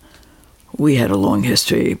 and we had a long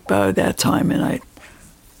history by that time, and I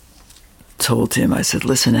told him, I said,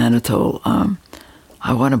 listen, Anatole,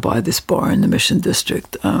 I want to buy this bar in the Mission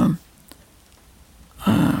District. Do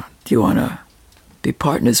you want to be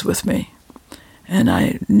partners with me? And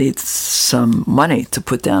I need some money to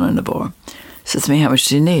put down on the bar. He said to me, how much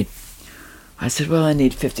do you need? I said, well, I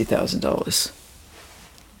need $50,000.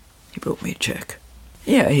 He wrote me a check.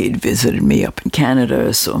 Yeah, he'd visited me up in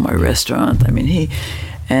Canada, saw my restaurant. I mean, he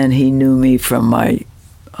knew me from my,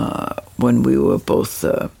 when we were both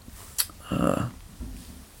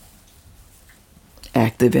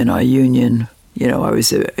active in our union. I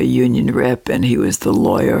was a union rep, and he was the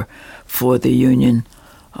lawyer for the union.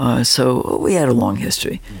 So we had a long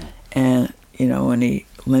history. And, when he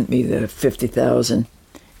lent me the $50,000,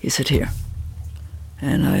 he said, here.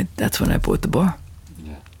 And that's when I bought the bar.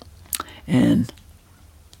 Yeah. And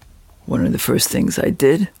one of the first things I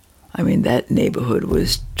did, that neighborhood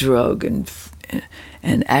was drug, and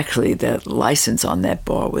actually that license on that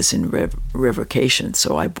bar was in revocation,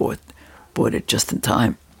 so I bought it just in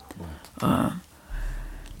time.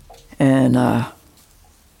 And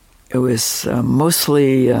it was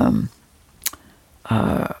mostly, it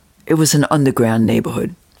was an underground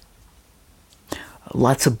neighborhood.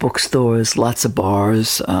 Lots of bookstores, lots of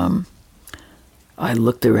bars. I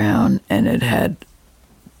looked around, and it had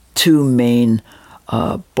 2 main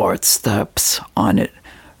BART stops on it,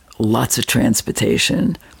 lots of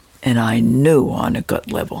transportation, and I knew on a gut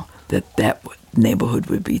level that neighborhood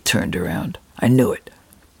would be turned around. I knew it.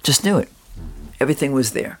 Just knew it. Everything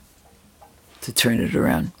was there to turn it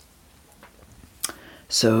around.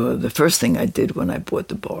 So the first thing I did when I bought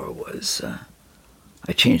the bar was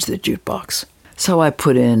I changed the jukebox. So I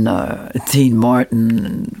put in Dean Martin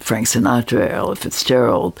and Frank Sinatra, Ella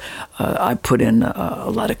Fitzgerald. I put in a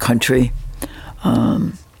lot of country,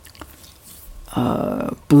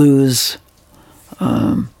 blues,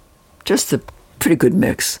 just a pretty good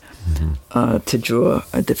mix to draw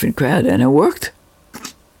a different crowd, and it worked.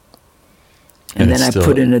 And then I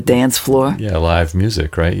put in a dance floor. Yeah, live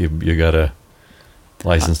music, right? You got a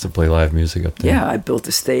license to play live music up there. Yeah, I built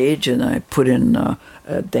a stage, and I put in a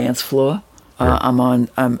dance floor. I'm on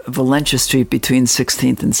Valencia Street between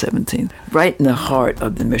 16th and 17th, right in the heart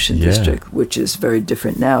of the Mission District, which is very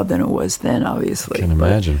different now than it was then, obviously. I can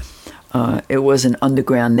imagine. It was an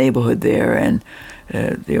underground neighborhood there, and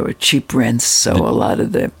there were cheap rents, so a lot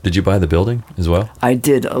of the... Did you buy the building as well? I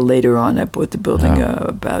did later on. I bought the building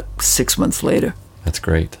about 6 months later. That's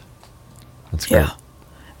great. That's great.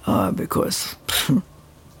 Yeah, because...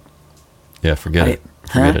 yeah, forget it.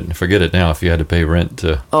 Forget it now if you had to pay rent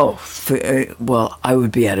to... Oh, well, I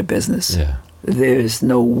would be out of business. Yeah. There's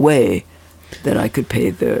no way that I could pay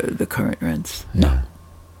the current rents. No. Wow.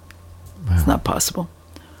 It's not possible.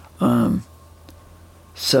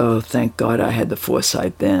 So thank God I had the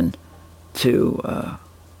foresight then to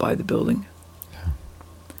buy the building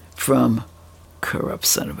from corrupt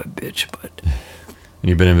son of a bitch. But and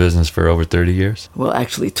you've been in business for over 30 years? Well,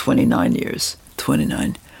 actually 29 years.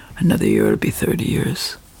 29. Another year it'll be 30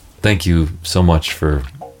 years. Thank you so much for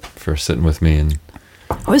sitting with me and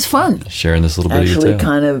it was fun. Sharing this little bit actually of your tale.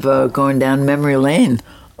 Kind of going down memory lane.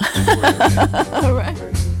 All right.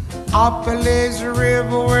 Up a lazy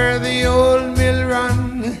river where the old mill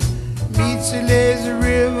run meets a lazy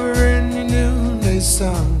river in the noonday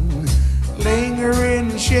sun. Linger in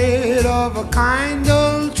the shade of a kind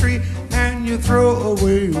old tree, and you throw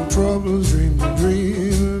away your troubles, dream of me.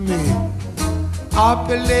 Up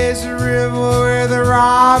a lazy river where the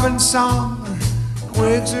robin song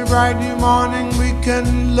wakes a bright new morning, we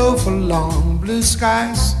can loaf along blue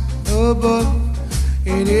skies above.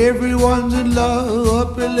 And everyone's in love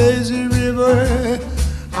up a lazy river.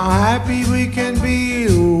 How happy we can be,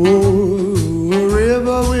 oh, a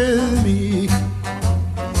river with me.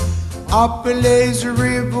 Up a lazy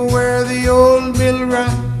river where the old mill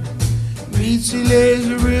run meets the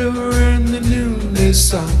lazy river in the noonday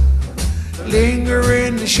sun. Linger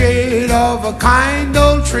in the shade of a kind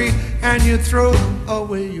old tree, and you throw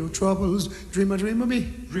away your troubles. Dream of me.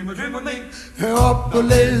 Dream of me. Up a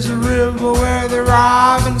lazy river where the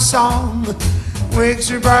robin song wakes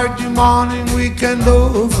a bright new morning, we can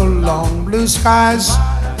loaf along blue skies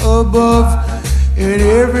above. And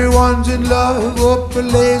everyone's in love up a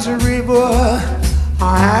lazy river.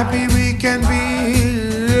 How happy we can be,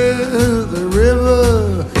 the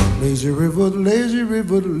river. Lazy river, the lazy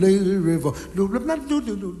river, the lazy river.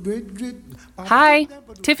 Hi,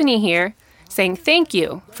 Tiffany here, saying thank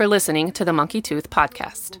you for listening to the Monkey Tooth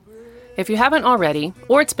podcast. If you haven't already,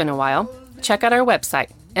 or it's been a while, check out our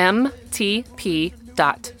website, mtp.dog.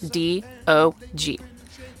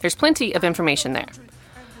 There's plenty of information there.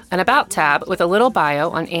 An About tab with a little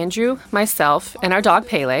bio on Andrew, myself, and our dog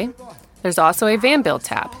Pele. There's also a van build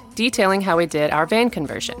tab detailing how we did our van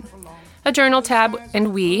conversion. A journal tab,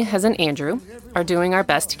 and we, as in Andrew, are doing our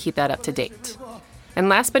best to keep that up to date. And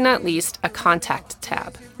last but not least, a contact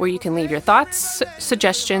tab, where you can leave your thoughts,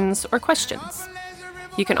 suggestions, or questions.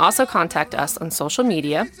 You can also contact us on social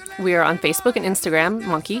media. We are on Facebook and Instagram,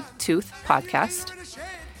 Monkey Tooth Podcast.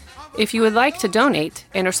 If you would like to donate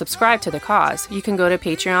and or subscribe to the cause, you can go to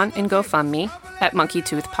Patreon and GoFundMe at Monkey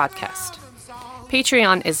Tooth Podcast.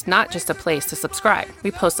 Patreon is not just a place to subscribe.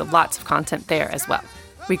 We post lots of content there as well.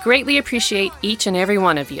 We greatly appreciate each and every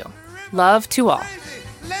one of you. Love to all.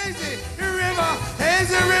 Lazy river,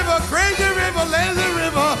 lazy river, crazy river, lazy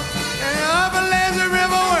river, and up a lazy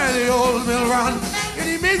river where the old mill run. And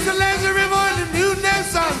he meets the lazy river in the noonday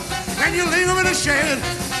sun, and you linger in the shade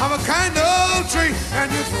of a kind old tree,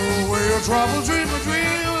 and you throw away your troubles, dream of me,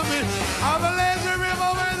 of a lazy river.